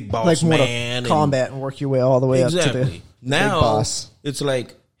Big Boss like Man. Combat and work your way all the way up to the now, Big Boss. It's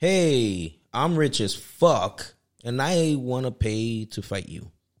like, hey, I'm rich as fuck, and I want to pay to fight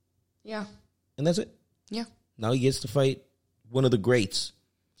you. Yeah. And that's it. Yeah. Now he gets to fight one of the greats.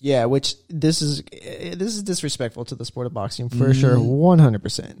 Yeah, which this is disrespectful to the sport of boxing for sure,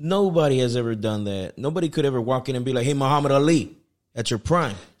 100%. Nobody has ever done that. Nobody could ever walk in and be like, hey, Muhammad Ali, at your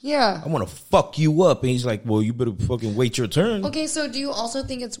prime. Yeah. I want to fuck you up. And he's like, well, you better fucking wait your turn. Okay, so do you also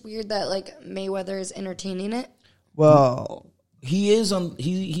think it's weird that, like, Mayweather is entertaining it? Well, he is on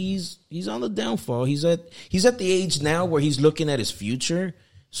he's on the downfall. He's at the age now where he's looking at his future.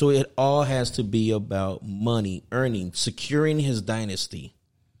 So it all has to be about money, earning, securing his dynasty.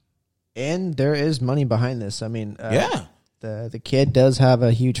 and there is money behind this. I mean, the kid does have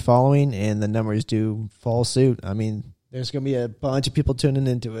a huge following, and the numbers do fall suit. I mean, there's going to be a bunch of people tuning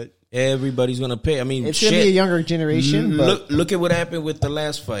into it. Everybody's going to pay. I mean, it's going to be a younger generation. But look at what happened with the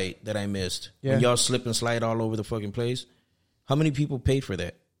last fight that I missed. Yeah. When y'all slip and slide all over the fucking place. How many people paid for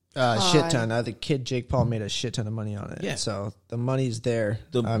that? Shit ton. The kid Jake Paul made a shit ton of money on it. Yeah. So the money's there.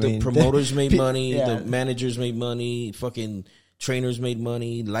 The promoters made money. Yeah. The managers made money. Fucking trainers made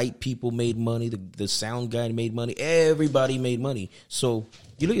money. Light people made money. The sound guy made money. Everybody made money. So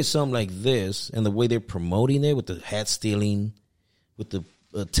you look at something like this and the way they're promoting it with the hat stealing, with the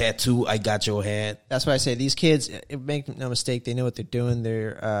tattoo, I got your hat. That's why I say these kids, make no mistake, they know what they're doing.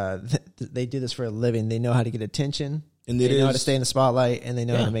 They do this for a living. They know how to get attention. And they know how to stay in the spotlight, and they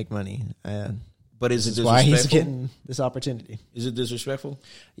know how to make money. But is it disrespectful? Why he's getting this opportunity? Is it disrespectful?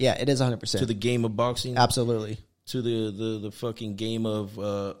 Yeah, it is 100%. To the game of boxing? Absolutely. To the fucking game of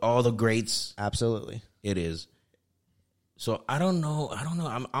all the greats? Absolutely. It is. So I don't know.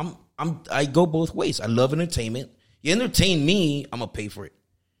 I go both ways. I love entertainment. You entertain me, I'm gonna pay for it.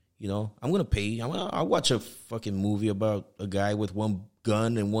 You know, I'm gonna pay. I'll watch a fucking movie about a guy with one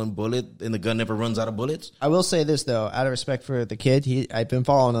gun and one bullet, and the gun never runs out of bullets. I will say this though, out of respect for the kid, I've been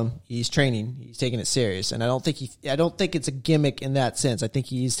following him. He's training. He's taking it serious, and I don't think it's a gimmick in that sense. I think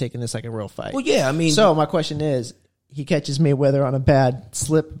he's taking this like a real fight. Well, yeah, I mean. So my question is, he catches Mayweather on a bad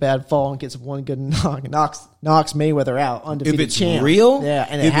slip, bad fall, and gets one good knock, knocks Mayweather out, undefeated if it's champ. real, yeah,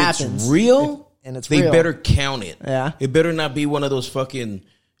 and if happens. It's real. And it's they real. better count it. Yeah. It better not be one of those fucking,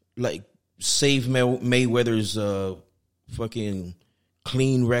 like, save Mayweather's fucking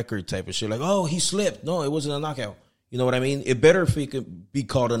clean record type of shit. Like, oh, he slipped. No, it wasn't a knockout. You know what I mean? It better, if it could be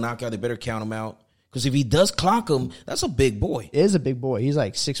called a knockout, they better count him out. Because if he does clock him, that's a big boy. It is a big boy. He's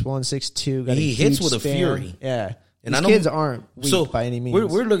like 6'1", 6'2". He hits with a fury. Yeah. And these kids aren't weak by any means.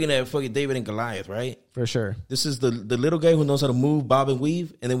 We're looking at fucking David and Goliath, right? For sure. This is the little guy who knows how to move, bob, and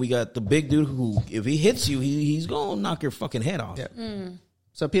weave. And then we got the big dude who, if he hits you, he's going to knock your fucking head off. Yeah.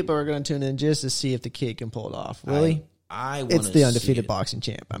 So people are going to tune in just to see if the kid can pull it off. Really? It's the undefeated boxing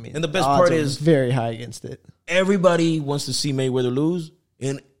champ. I mean, and the best part is very high against it. Everybody wants to see Mayweather lose,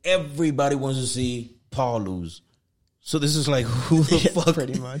 and everybody wants to see Paul lose. So this is like, who the fuck?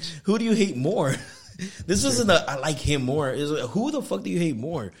 Pretty much. Who do you hate more? This isn't I like him more. It's like, who the fuck do you hate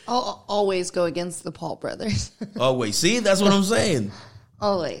more? I'll always go against the Paul brothers. Always. See, that's what I'm saying.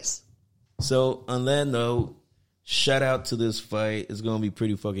 Always. So on that note, shout out to this fight. It's going to be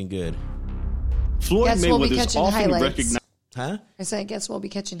pretty fucking good. Floyd Mayweather is often recognized. Huh? I said, I guess we'll be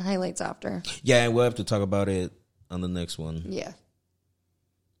catching highlights after. Yeah, and we'll have to talk about it on the next one. Yeah.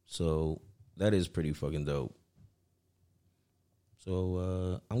 So that is pretty fucking dope.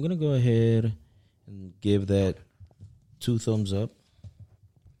 So I'm going to go ahead and give that 2 thumbs up.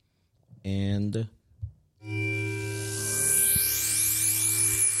 And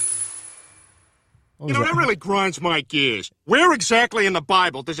that really grinds my gears. Where exactly in the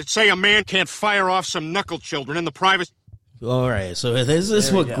Bible does it say a man can't fire off some knuckle children in the privacy? All right, so this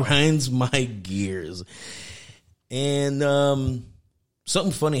is what grinds my gears. And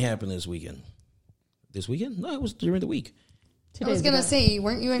something funny happened this weekend. This weekend? No, it was during the week. I was going to say,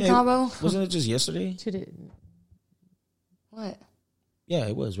 weren't you in Cabo? Wasn't it just yesterday? What? Yeah,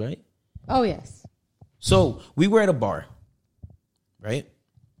 it was, right? Oh, yes. So we were at a bar, right?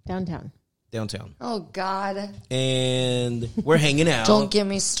 Downtown. Oh, God. And we're hanging out. Don't get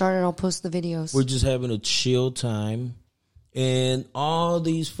me started. I'll post the videos. We're just having a chill time. And all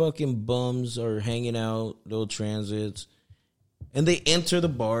these fucking bums are hanging out, little transits. And they enter the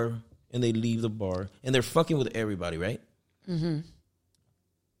bar and they leave the bar. And they're fucking with everybody, right? Mm-hmm.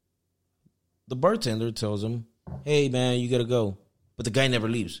 The bartender tells him, hey, man, you got to go. But the guy never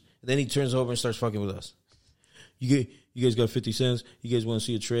leaves. then he turns over and starts fucking with us. You guys got 50 cents? You guys want to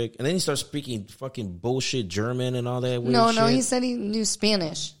see a trick? And then he starts speaking fucking bullshit German and all that weird shit. No, he said he knew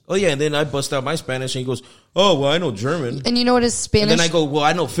Spanish. Oh, yeah, and then I bust out my Spanish, and he goes, oh, well, I know German. And you know what his Spanish... And then I go, well,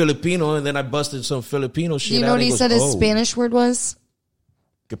 I know Filipino, and then I busted some Filipino shit out. You know what he said his Spanish word was?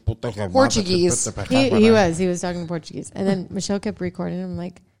 Portuguese. He was talking Portuguese. And then Michelle kept recording. I'm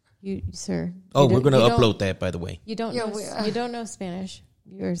like, sir. Oh, we're going to upload that, by the way. You don't know Spanish.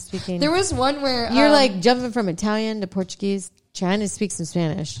 You're speaking. There was one where you're like jumping from Italian to Portuguese, trying to speak some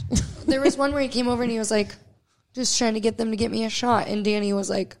Spanish. There was one where he came over and he was like, just trying to get them to get me a shot. And Danny was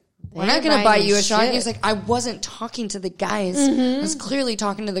like, we're not going to buy you a shot. And he was like, I wasn't talking to the guys. I was clearly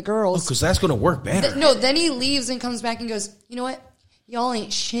talking to the girls. Because that's going to work better. Then he leaves and comes back and goes, you know what? Y'all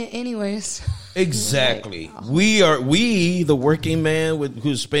ain't shit anyways. Exactly. We the working man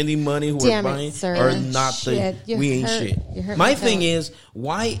who's spending money, who are buying, are not shit. We ain't shit. My thing is,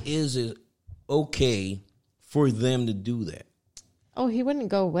 why is it okay for them to do that? Oh, he wouldn't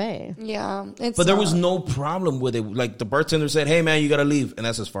go away. Yeah. But there was no problem with it. Like the bartender said, hey man, you got to leave. And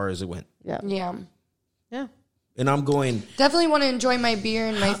that's as far as it went. Yeah. And I'm going. Definitely want to enjoy my beer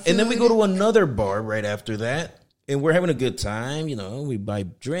and my food. And then we go to another bar right after that. And we're having a good time, we buy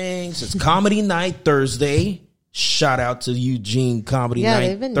drinks. It's comedy night Thursday. Shout out to Eugene Comedy Night Thursday. Yeah,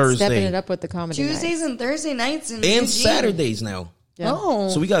 they've been stepping it up with the comedy Tuesdays night. And Thursday nights in and Eugene. Saturdays now. Yeah. Oh.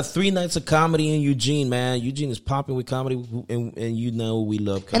 So we got 3 nights of comedy in Eugene, man. Eugene is popping with comedy, and we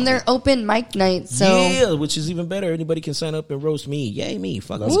love comedy. And they're open mic nights. So. Yeah, which is even better. Anybody can sign up and roast me. Yay, me.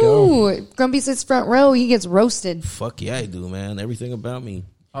 Fuck, let's go. Grumpy sits front row. He gets roasted. Fuck yeah, I do, man. Everything about me.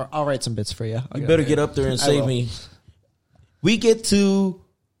 I'll write some bits for you. You better get up there and save me. We get to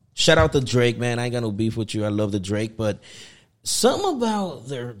shout out to Drake, man. I ain't got no beef with you. I love the Drake, but something about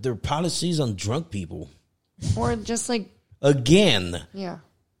their policies on drunk people. Or just like again. Yeah.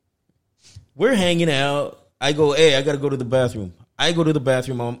 We're hanging out. I go, hey, I gotta go to the bathroom. I go to the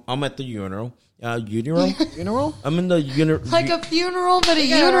bathroom. I'm at the urinal. Urinal? I'm in the urinal. Like a funeral, but a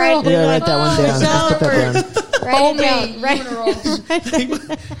urinal. Yeah, write that one down. Let's put that down. Write it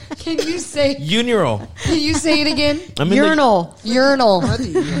down. Can you say urinal? Can you say it again? Urinal. Urinal.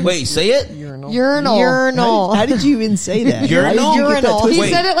 Wait, say it. Urinal. How did you even say that? Urinal. He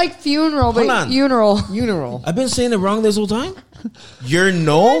said it like funeral, but urinal. I've been saying it wrong this whole time.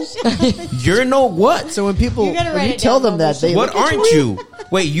 Urinal. Urinal. What? So when people when you tell them that, they what aren't you?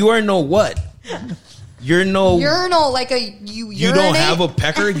 Wait, you are no what? Urinal, like a you. You don't have a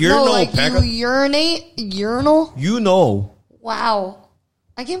pecker. Urinal, no, like pecker. You urinate. Urinal. Wow,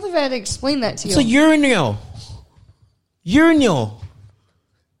 I can't believe I had to explain that to you. It's a urinal.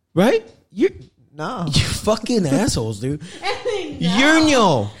 Right? You fucking assholes, dude.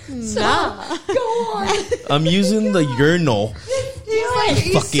 Urinal. No. Go on. I'm using the urinal.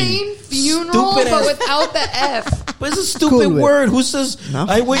 He's saying funeral, but without the F. But it's a stupid word. Who says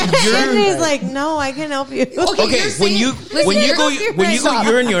I went urinate? He's like, no, I can help you. Okay, when you go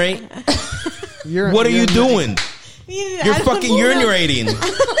urinate, what are you doing? You're fucking urinating.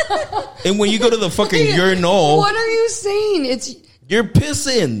 And when you go to the fucking urinal, what are you saying? You're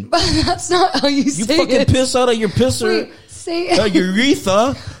pissing. But that's not how you say it. You fucking piss out of your pisser. Wait, say it.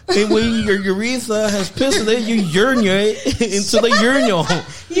 Urethra. And when your urethra has piss in it, you urinate into the urinal.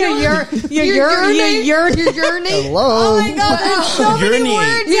 You urinate. Hello. Oh my god, there's so many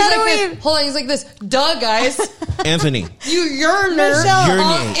words. He's like this. Hold on, he's like this. Duh, guys. Anthony. You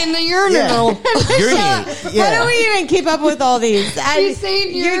urinate in the urinal. Urinate. Yeah. How do we even keep up with all these? He's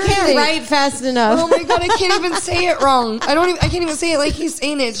saying you can't write fast enough. Oh my god, I can't even say it wrong. I can't even say it like he's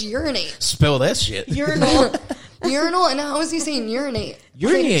saying it. It's urinate. Spell that shit. Urinal. Urinal, and how is he saying urinate?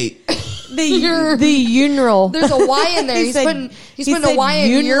 Urinate. The urinal. There's a Y in there. He's putting a Y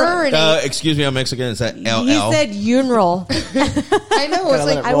in urinate. Excuse me, I'm Mexican. Is that LL? He said urinal. I know. It's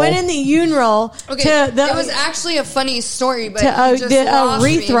like I went in the urinal. Okay, it was actually a funny story, but to the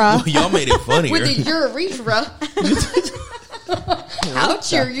urethra. Y'all made it funnier. With the urethra.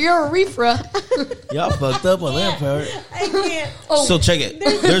 Ouch, your urethra. Y'all fucked up on that part. I can't. So check it.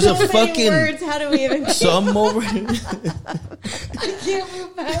 There's so a fucking words. How do we even? Some over. I can't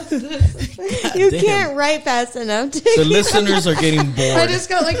move past this. You can't write fast enough. The listeners are getting bored. I just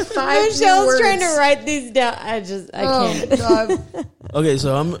got like 5 Michelle's words. trying to write these down. I can't. God. Okay,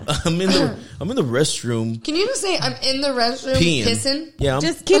 so I'm in the restroom. Can you just say I'm in the restroom pissing? Yeah,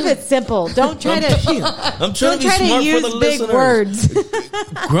 just keep it simple. Don't try I'm trying to be smart use for the big listeners. words.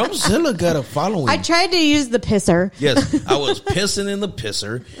 Grumpzilla got a following. I tried to use the pisser. Yes, I was pissing in the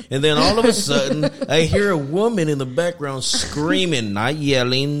pisser, and then all of a sudden, I hear a woman in the background screaming, not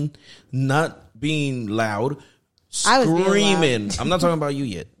yelling, not being loud, screaming. I was being loud. I'm not talking about you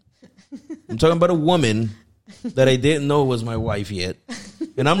yet. I'm talking about a woman that I didn't know was my wife yet.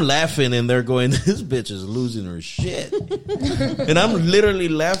 And I'm laughing, and they're going, this bitch is losing her shit. And I'm literally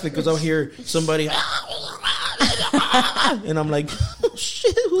laughing because I'll hear somebody, and I'm like, oh,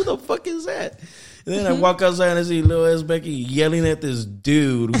 shit, who the fuck is that? And then I walk outside and I see little ass Becky yelling at this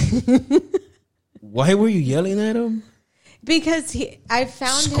dude. Why were you yelling at him? Because I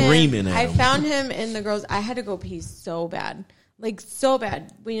found screaming him. At him. I found him in the girls. I had to go pee so bad. Like, so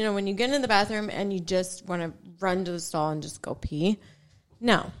bad. You know, when you get in the bathroom and you just want to run to the stall and just go pee.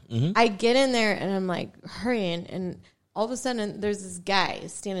 No. Mm-hmm. I get in there and I'm like hurrying, and all of a sudden there's this guy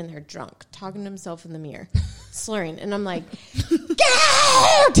standing there drunk, talking to himself in the mirror, slurring. And I'm like, get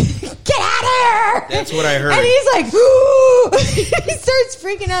out! Get out of here! That's what I heard. And he's like, ooh! He starts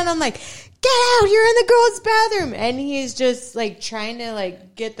freaking out. And I'm like, get out! You're in the girls' bathroom. And he's just like trying to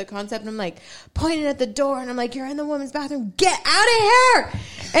like get the concept. And I'm like pointing at the door, and I'm like, you're in the women's bathroom. Get out of here!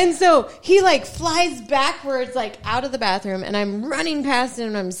 And so he like flies backwards like out of the bathroom, and I'm running past him,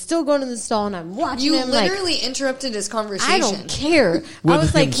 and I'm still going to the stall, and I'm watching him. You literally interrupted his conversation. I don't care. I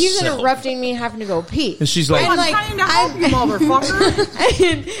was like, he's interrupting me having to go pee. And she's like, I'm trying to help you,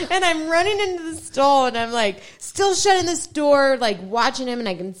 motherfucker. and I'm running into the stall, and I'm like still shutting this door, like watching him, and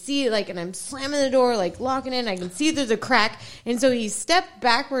I can see like, and I'm slamming the door, like locking it, and I can see there's a crack. And so he stepped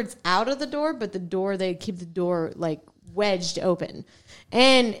backwards out of the door, but the door, they keep the door like wedged open.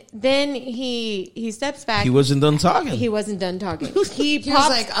 And then he steps back. He wasn't done talking. He wasn't done talking. He was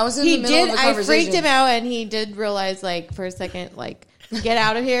like, I was in the middle of the conversation. I freaked him out, and he did realize, like, for a second, like, get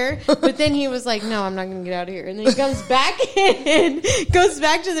out of here. But then he was like, no, I'm not going to get out of here. And then he comes back in, goes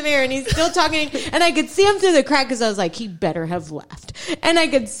back to the mirror, and he's still talking. And I could see him through the crack because I was like, he better have left. And I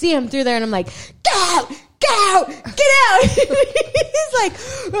could see him through there, and I'm like, get out! Get out! Get out! He's like,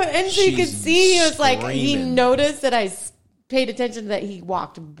 and so you could see he was like, he noticed that I paid attention that he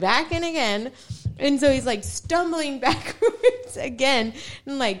walked back in again. And so he's like stumbling backwards again,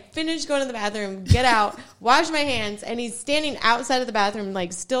 and like finished going to the bathroom, get out, wash my hands, and he's standing outside of the bathroom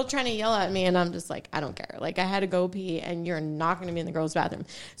like still trying to yell at me, and I'm just like, I don't care. Like, I had to go pee, and you're not going to be in the girls' bathroom.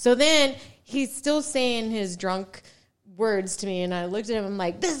 So then he's still saying his drunk words to me, and I looked at him, I'm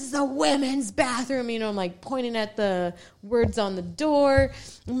like, this is a women's bathroom, you know, I'm like pointing at the words on the door.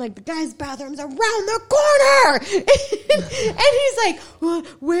 I'm like, the guy's bathroom's around the corner. And he's like,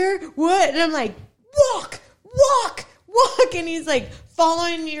 where, what? And I'm like, walk. And he's like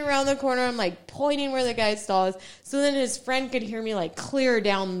following me around the corner. I'm like pointing where the guy's stall is. So then his friend could hear me like clear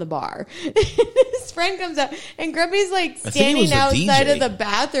down the bar. His friend comes up, and Grumpy's like standing outside of the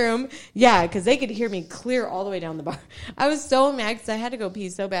bathroom. Yeah, because they could hear me clear all the way down the bar. I was so mad because I had to go pee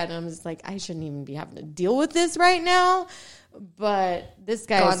so bad. And I'm just like, I shouldn't even be having to deal with this right now. But this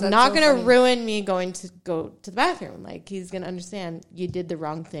guy is not going to ruin me going to go to the bathroom. Like, he's going to understand you did the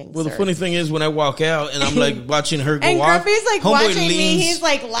wrong thing. Well, the funny thing is, when I walk out and I'm like watching her go and off, Grumpy's like watching me. He's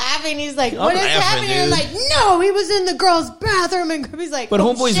like laughing. He's like, "What is happening?" I'm like, "No, he was in the girls' bathroom." And Grumpy's like, "But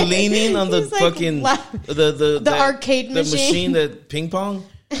homeboy's leaning on the fucking the arcade machine, that ping pong."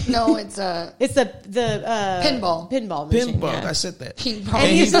 No, it's the pinball machine. Pinball. Yeah. I said that. Pinball.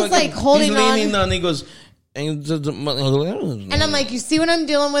 And he's just like holding on. He's leaning on. He goes. And I'm like, you see what I'm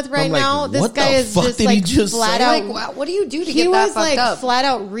dealing with right now? This guy is just like flat out. Like, what do you do to get that fucked up? He was like flat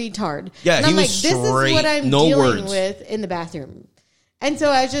out retard. Yeah, and I'm like, this is what I'm dealing with in the bathroom. And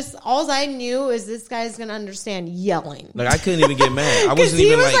so all I knew is this guy's gonna understand yelling. Like, I couldn't even get mad. I wasn't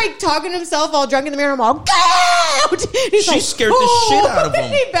even like. He was like talking to himself all drunk in the mirror. I'm all, get out! She scared the shit out of him.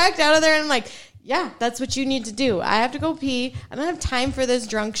 He backed out of there, and I'm like, yeah, that's what you need to do. I have to go pee. I don't have time for this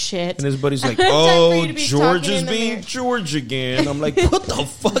drunk shit. And his buddy's like, oh, George is being George again. I'm like, what the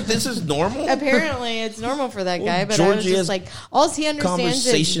fuck? This is normal? Apparently, it's normal for that guy. But I was just like, all he understands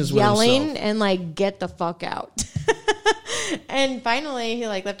is yelling and like, get the fuck out. And finally, he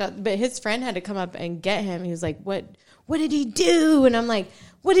like left out. But his friend had to come up and get him. He was like, what did he do? And I'm like,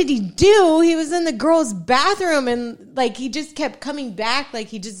 what did he do? He was in the girls' bathroom, and like he just kept coming back, like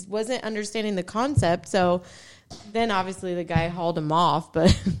he just wasn't understanding the concept. So then obviously the guy hauled him off,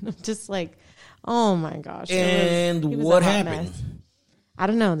 but I'm just like, oh my gosh. And what happened? Mess. I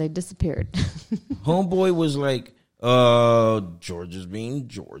don't know. They disappeared. Homeboy was like, George is being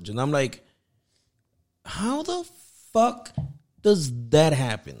George. And I'm like, how the fuck does that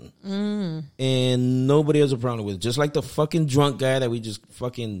happen? And nobody has a problem with it. Just like the fucking drunk guy that we just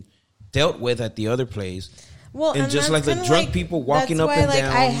fucking dealt with at the other place. Well, and just like the drunk people walking up and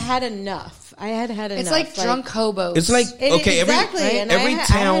down. I had enough. I had enough. It's like drunk hobos. It's like, okay, every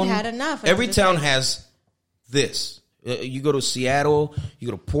town, I had enough. Every town has this. You go to Seattle, you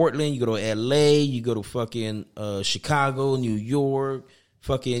go to Portland, you go to LA, you go to fucking Chicago, New York,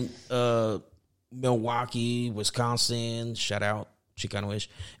 fucking Milwaukee, Wisconsin, shout out Chicano-ish.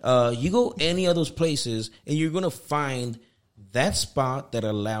 You go any of those places, and you're going to find that spot that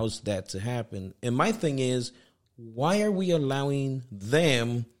allows that to happen. And my thing is, why are we allowing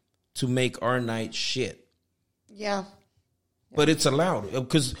them to make our night shit? Yeah. But it's allowed.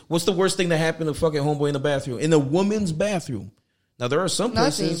 Because what's the worst thing that happened to fucking homeboy in the bathroom? In the woman's bathroom. Now, there are some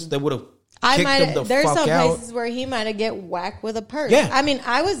places that would have kicked him the there's fuck some out. places where he might have get whacked with a purse. Yeah. I mean,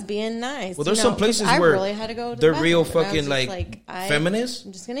 I was being nice. Well, there's some places where really had to go to they're the real bathroom, fucking, like feminists.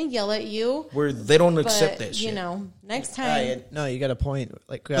 I'm just going to yell at you. Where they don't accept that shit. You know, next time. No, you got a point.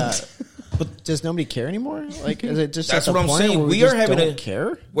 Like, but does nobody care anymore? Like, is it just that's at the what I'm point saying. where We are having don't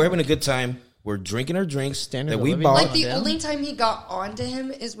care. We're having a good time. We're drinking our drinks that we living bought. Like the only time he got onto him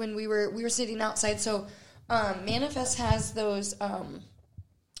is when we were sitting outside. So Manifest has those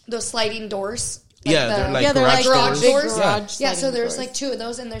sliding doors. Like they're like garage doors. Yeah, so there's like two of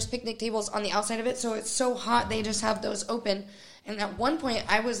those, and there's picnic tables on the outside of it. So it's so hot, they just have those open. And at one point,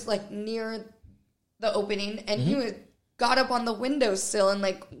 I was like near the opening, and he got up on the windowsill and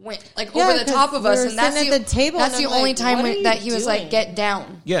like went like over the top of us, and that's the table. That's the only time that he was like, "Get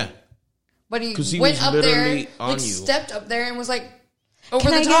down." Yeah, but he went up there, like stepped up there, and was like over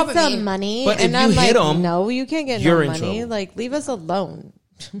the top of me. Can I get some money? But and if I'm you hit like, him, no, you can't get you're no in money. trouble. Like, leave us alone.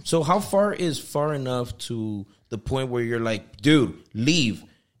 So how far is far enough to the point where you're like, dude, leave?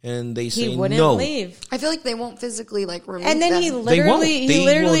 And they say he wouldn't no. leave. I feel like they won't physically like remove And then them. he literally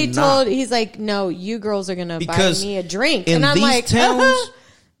will told, not. he's like, no, you girls are going to buy Because me a drink. in And I'm these like, towns,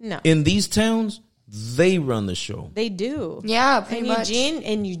 no. In these towns, they run the show. They do. Yeah, pretty much.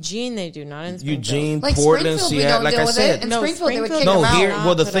 In Eugene, they do, not in Springfield. Eugene, like Portland, Springfield, we Seattle. don't Like deal I with said, it. In Springfield, they would kick them no. out. Here,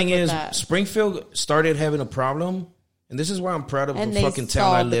 well, the Put thing up with is, that. Springfield started having a problem, and this is why I'm proud of And the they fucking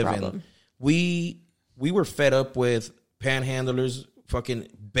town I solved the live problem. in. We were fed up with panhandlers. Fucking,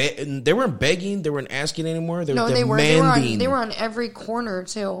 they weren't begging, they weren't asking anymore. They were demanding. They were on every corner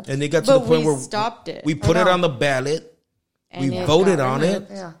too. And they got to the point where stopped it. We put it on the ballot. And we it voted got on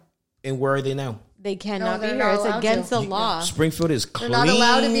removed. it. Yeah. And where are they now? They cannot No, be they're here. not It's allowed against to. the law. Springfield is They're clean. not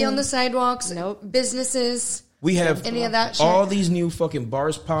allowed to be on the sidewalks. Nope. Businesses. We have any of that shit. all these new fucking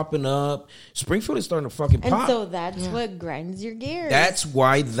bars popping up. Springfield is starting to fucking And pop. so that's what grinds your gears. That's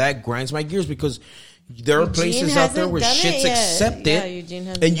why that grinds my gears, because there are Eugene places out there hasn't where done it shit's yet. accepted, Yeah, Eugene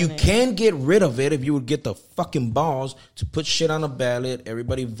hasn't and you done it can get rid of it if you would get the fucking balls to put shit on a ballot.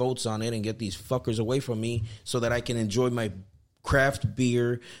 Everybody votes on it and get these fuckers away from me so that I can enjoy my craft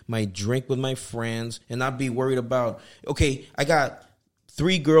beer, my drink with my friends, and not be worried about, okay, I got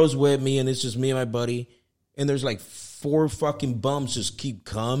 3 girls with me and it's just me and my buddy, and there's like 4 fucking bums just keep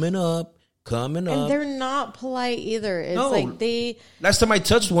coming up. And they're not polite either. It's No. like they... Last time I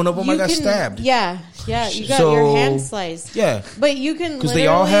touched one of them, I got stabbed. Yeah, you got your hand sliced. Yeah. But you can literally, they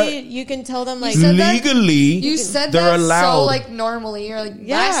all have- you can tell them like... Legally, You said they're that allowed. so like normally. You're like,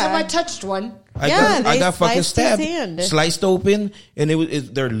 last time I touched one. I Yeah, got they fucking sliced his stabbed, hand. sliced open, and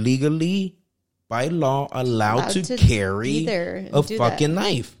they're legally, by law, allowed to carry be there and a do fucking that.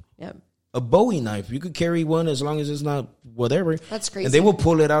 knife. Yep. A Bowie knife. You could carry one as long as it's not whatever. That's crazy. And they will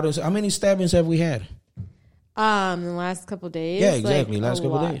pull it out and say, how many stabbings have we had? The last couple days. Yeah, exactly. like, Last a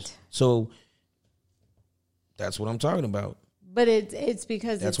couple lot. days. So that's what I'm talking about. But it's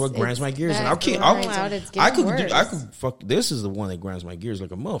because That's it's, what grinds it's my gears. And back I'll out, it's I getting could worse. fuck. This is the one that grinds my gears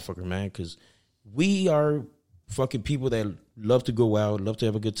like a motherfucker, man. Because we are fucking people that love to go out, love to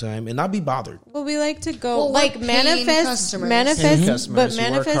have a good time, and not be bothered. Well, we like to go Well, like we're paying Manifest, customers. but You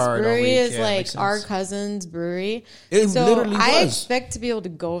work Manifest hard all Brewery week. is Yeah, it like makes our sense. cousin's brewery. It so literally I was. expect to be able to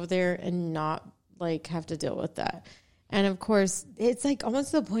go over there and not like have to deal with that. And of course, it's like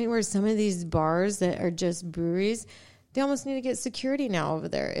almost to the point where some of these bars that are just breweries, they almost need to get security now over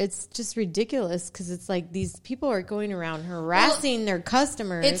there. It's just ridiculous because it's like these people are going around harassing their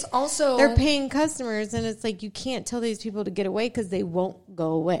customers. It's also They're paying customers, and it's like you can't tell these people to get away because they won't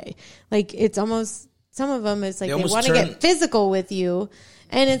go away. Like it's almost some of them. It's like they almost want to turn- get physical with you,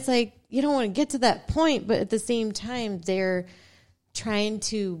 and it's like you don't want to get to that point, but at the same time, they're trying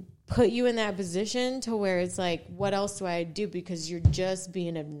to put you in that position to where it's like, what else do I do? Because you're just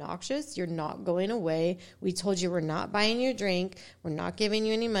being obnoxious. You're not going away. We told you we're not buying your drink. We're not giving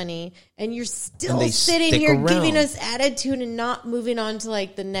you any money. And you're still they sitting stick here around. giving us attitude and not moving on to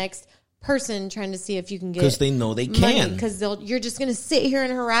like the next person trying to see if you can get Because they know they can. Because you're just going to sit here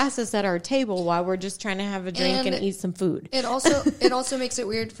and harass us at our table while we're just trying to have a drink and eat some food. It also makes it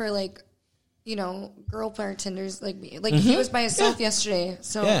weird for like, you know, girl bartenders like me. Like he was by himself yesterday,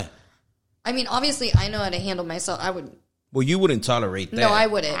 so Yeah. I mean, obviously, I know how to handle myself. I would Well, you wouldn't tolerate that. No, I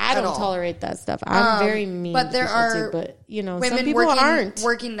wouldn't. I don't tolerate that stuff. I'm very mean. But there are but some women people aren't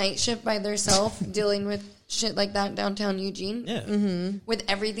working night shift by themselves, dealing with shit like that in downtown Eugene. Yeah, with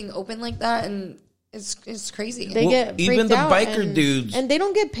everything open like that, and it's crazy. They get even the out biker dudes, and they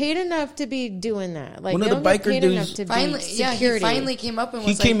don't get paid enough to be doing that. Like one of they the don't get biker paid dudes, enough to finally, be security. he finally came up and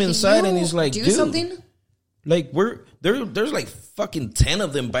he was came like, inside and he's like, do dude, something. Like there's like fucking 10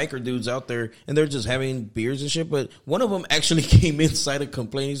 of them biker dudes out there, and they're just having beers and shit. But one of them actually came inside and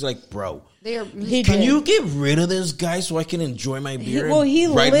complained. He's like, "Bro, can you get rid of this guy so I can enjoy my beer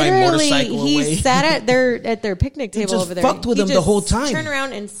and ride my motorcycle away?" He sat at their picnic table just over there. Fucked with them the whole time. Turned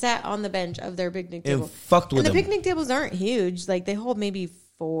around and sat on the bench of their picnic table and fucked with them. them. And the picnic tables aren't huge; like they hold maybe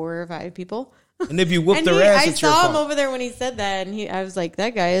 4 or 5 people. And if you whoop their ass, it's your fault. I saw him over there when he said that, and I was like,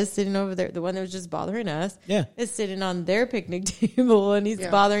 that guy is sitting over there. The one that was just bothering us, is sitting on their picnic table, and he's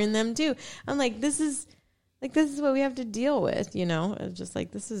bothering them too. I'm like, this is what we have to deal with, It's just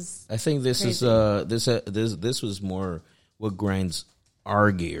like this is. I think this crazy. is this was more what grinds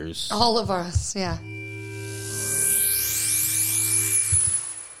our gears. All of us, yeah.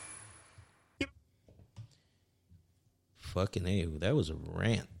 Fucking A, that was a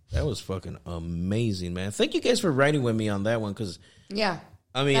rant. That was fucking amazing, man. Thank you guys for writing with me on that one, because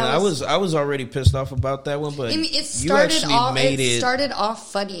I mean, I was already pissed off about that one, but it started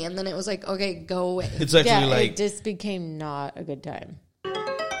off funny, and then it was like, okay, go away. It's actually it just became not a good time.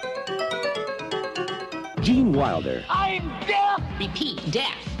 Gene Wilder. I'm deaf. Repeat,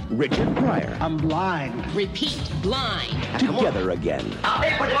 deaf. Richard Pryor. I'm blind. Repeat, blind. Together again.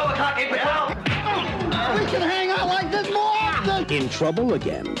 8 for 12 o'clock, 8 for 12. We can hang out like this more often. In trouble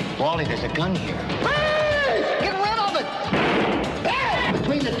again. Wally, there's a gun here. Hey! Get rid of it! Hey!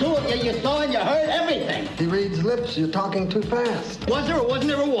 Between the two of you, you saw and you heard everything. He reads lips. You're talking too fast. Was there or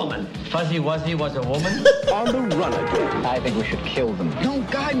wasn't there a woman? Fuzzy Wuzzy was a woman? On the run again. I think we should kill them. Don't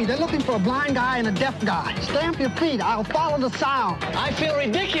guide me. They're looking for a blind guy and a deaf guy. Stamp your feet. I'll follow the sound. I feel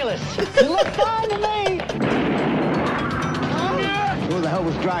ridiculous. You look fine to me. Who the hell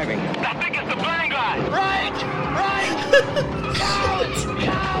was driving? I think it's the blind guy. Right! Cowards!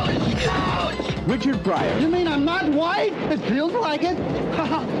 Richard Pryor. You mean I'm not white? It feels like it.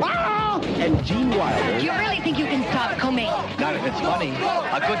 And Gene Wilder. You really think you can stop coming? Not if it's funny.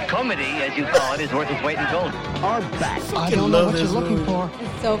 A good comedy, as you call it, is worth its weight in gold. Are back. I don't know what you're looking for.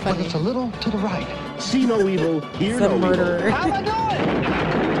 It's so funny. But it's a little to the right. See no evil, hear no murderer. evil. How am I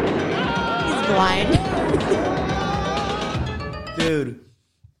He's blind. Dude,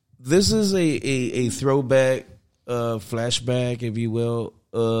 this is a throwback, flashback, if you will,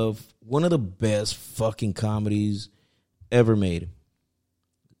 of one of the best fucking comedies ever made.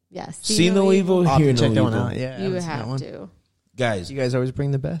 Yes. See no evil, hear no evil. Yeah, you have to. Guys. You guys always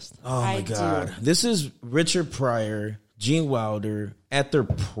bring the best. Oh, my God. This is Richard Pryor, Gene Wilder at their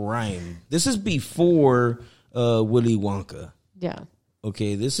prime. This is before Willy Wonka. Yeah.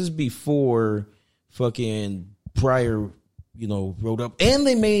 Okay, this is before fucking Pryor, wrote up. And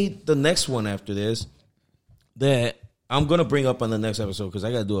they made the next one after this that I'm going to bring up on the next episode because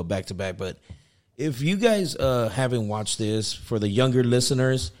I got to do it back-to-back. But if you guys haven't watched this, for the younger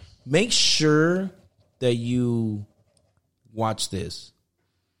listeners, make sure that you watch this.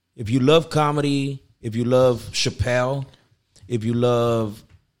 If you love comedy, if you love Chappelle, if you love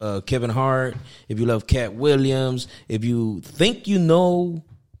Kevin Hart, if you love Cat Williams, if you think you know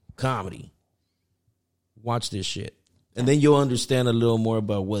comedy, watch this shit. And then you'll understand a little more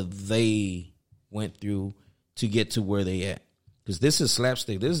about what they went through to get to where they at. Because this is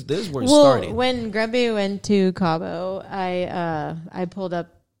slapstick. This is where it started. When Grumpy went to Cabo, I pulled up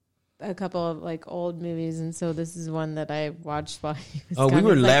a couple of old movies, and so this is one that I watched while he was we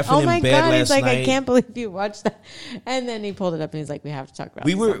were laughing in bed last he's like, night. I can't believe you watched that. And then he pulled it up and he's like, we have to talk about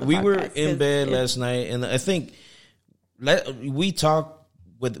we this were on the we were podcast, in bed last night, and I think we talk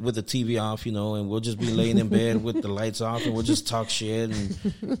with the TV off, and we'll just be laying in bed with the lights off, and we'll just talk shit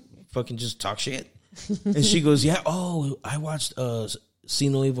and fucking just talk shit. And she goes, I watched See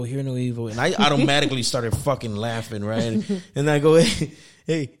No Evil, Hear No Evil, and I automatically started fucking laughing, right? And I go,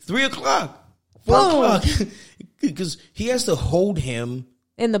 hey, 3 o'clock, 4 o'clock, because he has to hold him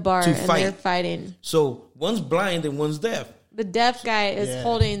in the bar, to and fight. they're fighting. So one's blind and one's deaf. The deaf guy is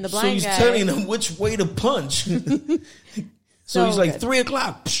holding the blind guy. So he's telling him which way to punch. So he's like, 3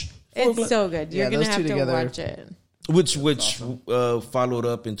 o'clock. It's so good. You're going to have to watch it. Which followed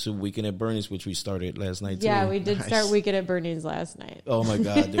up into Weekend at Bernie's, which we started last night, too. Yeah, we did start Weekend at Bernie's last night. Oh, my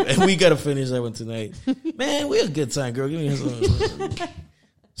God, dude. And we got to finish that one tonight. Man, we had a good time, girl. Give me some.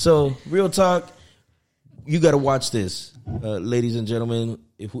 So, real talk, you got to watch this, ladies and gentlemen.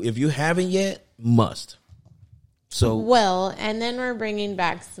 If you haven't yet, must. So well, and then we're bringing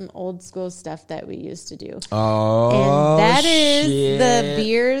back some old school stuff that we used to do. Oh, and that is shit. the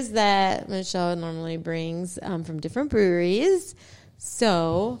beers that Michelle normally brings from different breweries.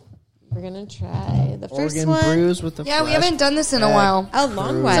 So we're gonna try the first Oregon one. brews with the Yeah, we haven't done this in a while. A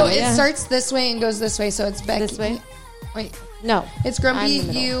long while. So it starts this way and goes this way. So it's Becky. This way? Wait, no, it's Grumpy, I'm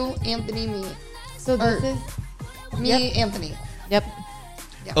the middle. you, Anthony, me. So this is me, Yep. Anthony. Yep.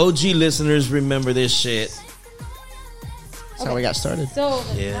 OG listeners remember this shit. That's how we got started. So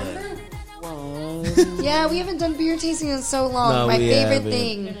Yeah. Yeah, we haven't done beer tasting in so long. No, My we favorite haven't.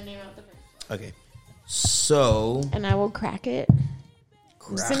 thing. Okay. So And I will crack it.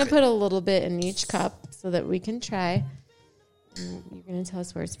 I'm just gonna put a little bit in each cup so that we can try. And you're gonna tell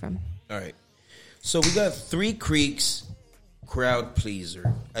us where it's from. all right. So we got Three Creeks Crowd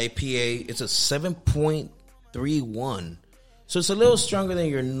Pleaser IPA. It's a 7.31. So it's a little stronger than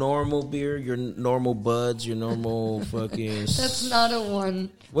your normal beer, your normal Buds, your normal fucking. That's not a 1.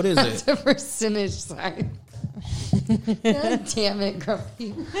 What is That's it? a percentage sign. God damn it,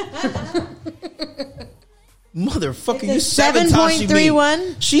 Grumpy. Motherfucker, It's you a sabotaging 7.31?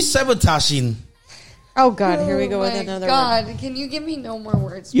 me. She's sabotaging. Oh God, here we go with my another God, one. can you give me no more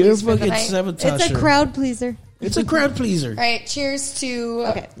words? You're please, for the fucking night? sabotager. It's a crowd pleaser. It's a crowd pleaser. All right, cheers to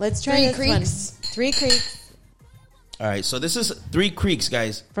Okay, let's try Three this Creeks. one. 3 Creeks All right, so this is Three Creeks,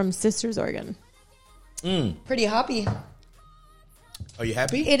 guys. from Sisters, Oregon. Pretty hoppy. Are you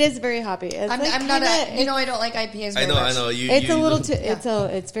happy? It is very hoppy. It's I'm not a. You know, I don't like IPAs. Very much. I know. It's a little too.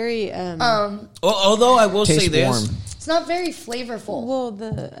 It's very. Although I will say Tastes this, warm. It's not very flavorful. Well,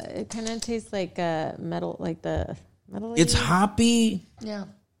 it kind of tastes like metal, like the metal. it's hoppy. Yeah.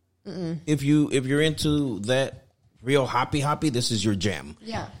 If you're into that real hoppy, this is your jam.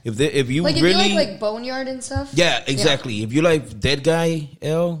 Yeah. If you Like if really you like Boneyard and stuff. yeah, exactly. If you like Dead Guy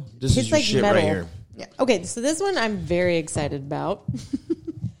L, this It's is your like shit metal. right here. Yeah. Okay, so this one I'm very excited about.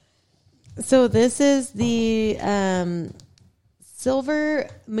 So this is the Silver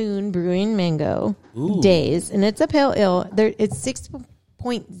Moon Brewing Mango Days, and it's a pale ale. It's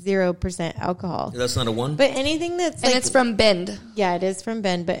 6.0% alcohol. That's not a 1. But anything that's And like, it's from Bend. yeah, it is from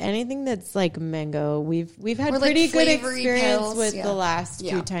Bend. But anything that's like mango, we've had Or, like, pretty good flavory experience pales, with yeah. the last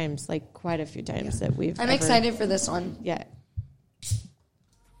Yeah. few times, like quite a few times that we've. I'm ever- excited for this one. Yeah.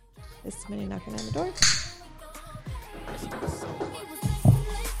 Is somebody knocking on the door?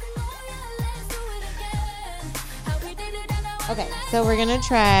 Okay, so we're gonna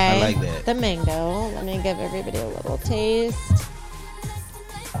try I like that. the mango. Let me give everybody a little taste.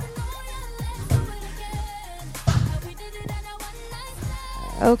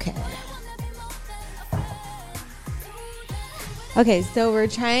 Okay. Okay, so we're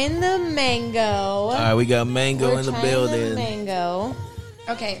trying the mango. All right, we got mango We're in the trying building. The mango.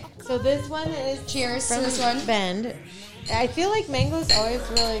 Okay. So this one is Cheers from to this one. Bend. I feel like mango's always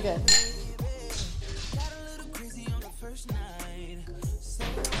really good.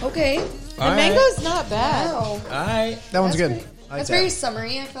 Okay. The All right. mango's not bad. Wow. All right, That one's good. Pretty- I like That's that. very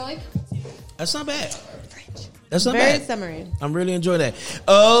summery, I feel like. that's not bad. That's not Very bad. summery. I'm really enjoying that.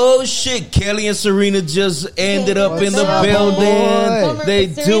 Oh shit, Kelly and Serena just ended up in the What's up, building. boy? They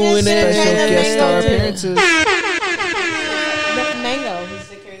Serena's doing gonna it. try Special the guest star mango. appearances. The mango.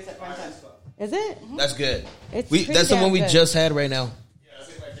 Is it? That's good. It's We pretty that's the damn one we good. just had right now.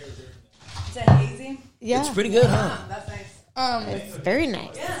 Is it hazy? Yeah. It's pretty good, huh? That's nice. It's very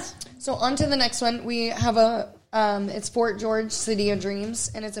nice. So on to the next one. We have it's Fort George City of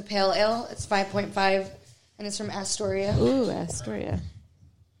Dreams, and it's a pale ale. It's 5.5, and it's from Astoria. Ooh, Astoria.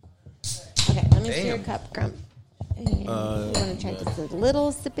 Okay, let me see your Damn. cup, Grump. And you want to try just a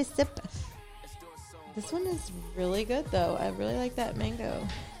little sippy sip. This one is really good, though. I really like that mango.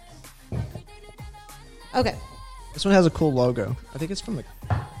 Okay. This one has a cool logo. I think it's from the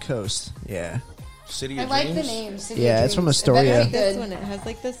coast. Yeah. City I of like the Dreams? name. City Yeah, of it's from Dreams. Astoria. It better be This good. one, it has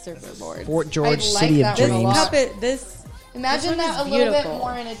like the surfer board. Fort George I like City of that one a This lot. Dreams. cup, this Imagine one that is a little bit beautiful.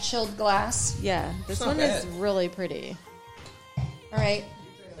 more in a chilled glass. Yeah, this not one is bad. really pretty. All right.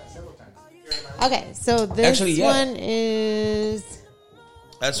 Okay, so this Actually, yeah. one is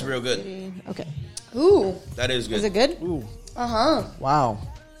That's real good. okay. Ooh. That is good. Is it good? Ooh, Uh-huh. wow.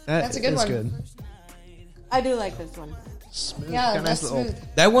 That's a good is one. good. I do like this one. Smooth. Yeah, Got a that's nice little-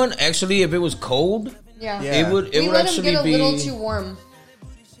 smooth. That one actually, if it was cold, Yeah. Yeah. it would We let him actually get a be. little too warm.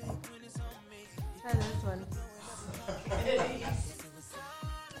 Try this one.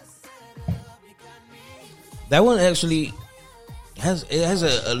 That one actually has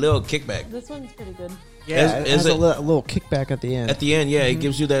a little kickback. This one's pretty good. Yeah, it has a little kickback at the end. At the end, yeah, it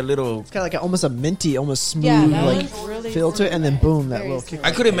gives you that little. It's kind of like almost a minty, almost smooth really feel to it, and then boom, that little kickback.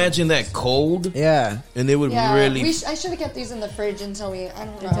 I could imagine that cold. Yeah, and it would really. I should have kept these in the fridge until we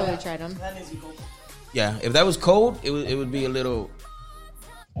tried them. Yeah, if that was cold, it would be a little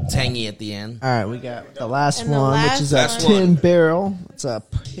tangy at the end. All right, we got the last one, which is a Tin Barrel. It's a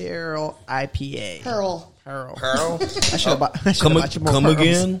Pearl IPA. Pearl. I should have bought. Come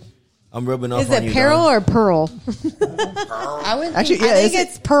again. I'm rubbing off on you. Is it Pearl or Pearl? I would actually, I think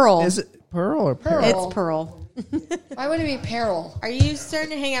it's Pearl. Is it Pearl or Pearl? It's Pearl. Why would it be Pearl? Are you starting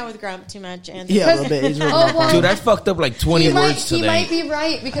to hang out with Grump too much, Anthony? Yeah, a little bit. Dude, I fucked up like 20 words today. He might be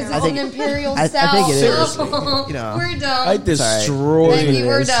right because it's an imperial stout. I think it is. We're dumb. I destroyed it.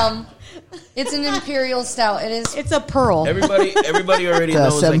 We're dumb. It's an imperial stout. It is. It's a Pearl. Everybody already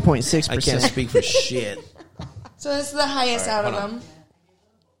knows. 7.6%. I can't speak for shit. So this is the highest out of them.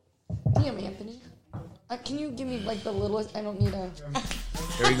 Damn, Anthony. Can you give me like the littlest? I don't need a.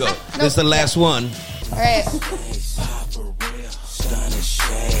 Here we go. This is the last one. All right.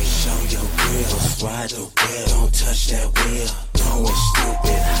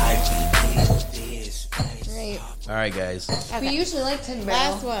 Right. All right, guys. We usually like Tin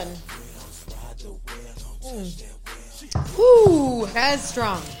Barrel. Last one. Woo, that's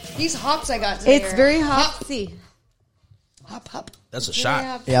strong. These hops I got today. It's very hopsy. Hop. That's a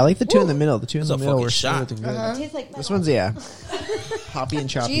shot. Yeah, I like the two in the middle. The two in the a middle fucking were shot. good. It tastes like This one's hoppy and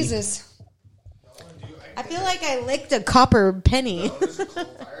choppy. Jesus. I feel like I licked a copper penny.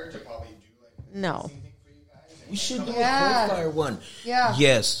 No. We should do a cold fire one. Yeah.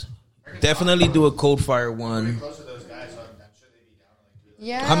 Yes. Definitely do a cold fire one.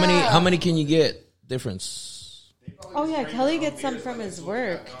 Yeah. How many can you get? Difference. Oh yeah, Kelly gets some from his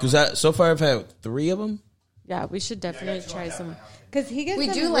work. Because so far I've had 3 of them. Yeah, we should definitely try some. Because he gets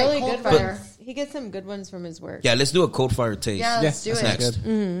some do really like good cold fire. ones. He gets some good ones from his work. Yeah, let's do a cold fire taste. Yeah, let's do it. Next.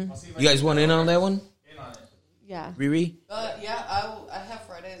 Mm-hmm. You guys want in on that one? Yeah. Riri? Yeah, I have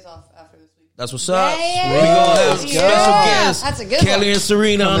Fridays off after this week. That's what's up. Yeah. We gonna have special guests. That's a good Kelly one. and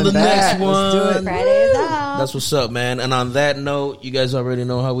Serena on the next one. Let's do it. Fridays off. That's what's up, man. And on that note, you guys already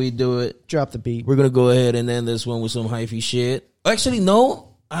know how we do it. Drop the beat. We're gonna go ahead and end this one with some hyphy shit. Actually, no.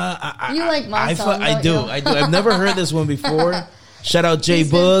 You like my song, I do. I've never heard this one before. Shout out J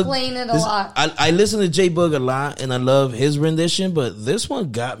Bug. Playing it a lot. I listen to J Bug a lot, and I love his rendition. But this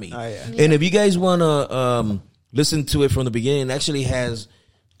one got me. Oh, yeah. And if you guys wanna listen to it from the beginning, it actually has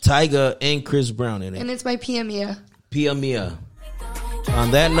Tyga and Chris Brown in it. And it's by Pia Mia. Pia Mia.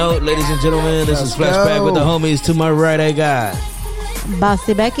 On that note, ladies and gentlemen, this is Flashback with the homies. To my right, I got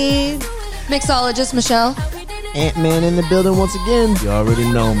Bossy Becky. Mixologist Michelle. Ant-Man in the building once again. You already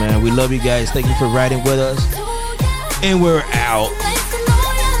know, man. We love you guys. Thank you for riding with us. And we're out.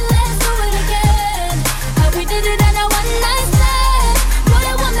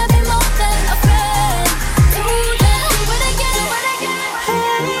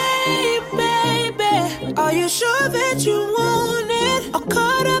 Are you sure that you want it? Or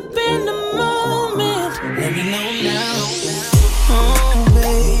caught up in the moment? Let me know now. Oh,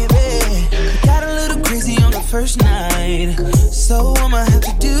 baby. Got a little crazy on the first night. So I'ma have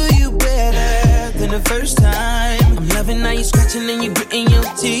to do you better than the first time. I'm loving how you scratching and you gritting your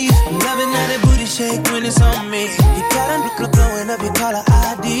teeth. I'm loving how that booty shake when it's on me. You got a nickel blowing up your caller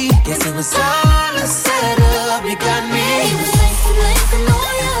ID. Guess it was all a setup. You got me. Nice to know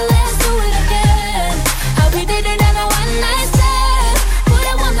you.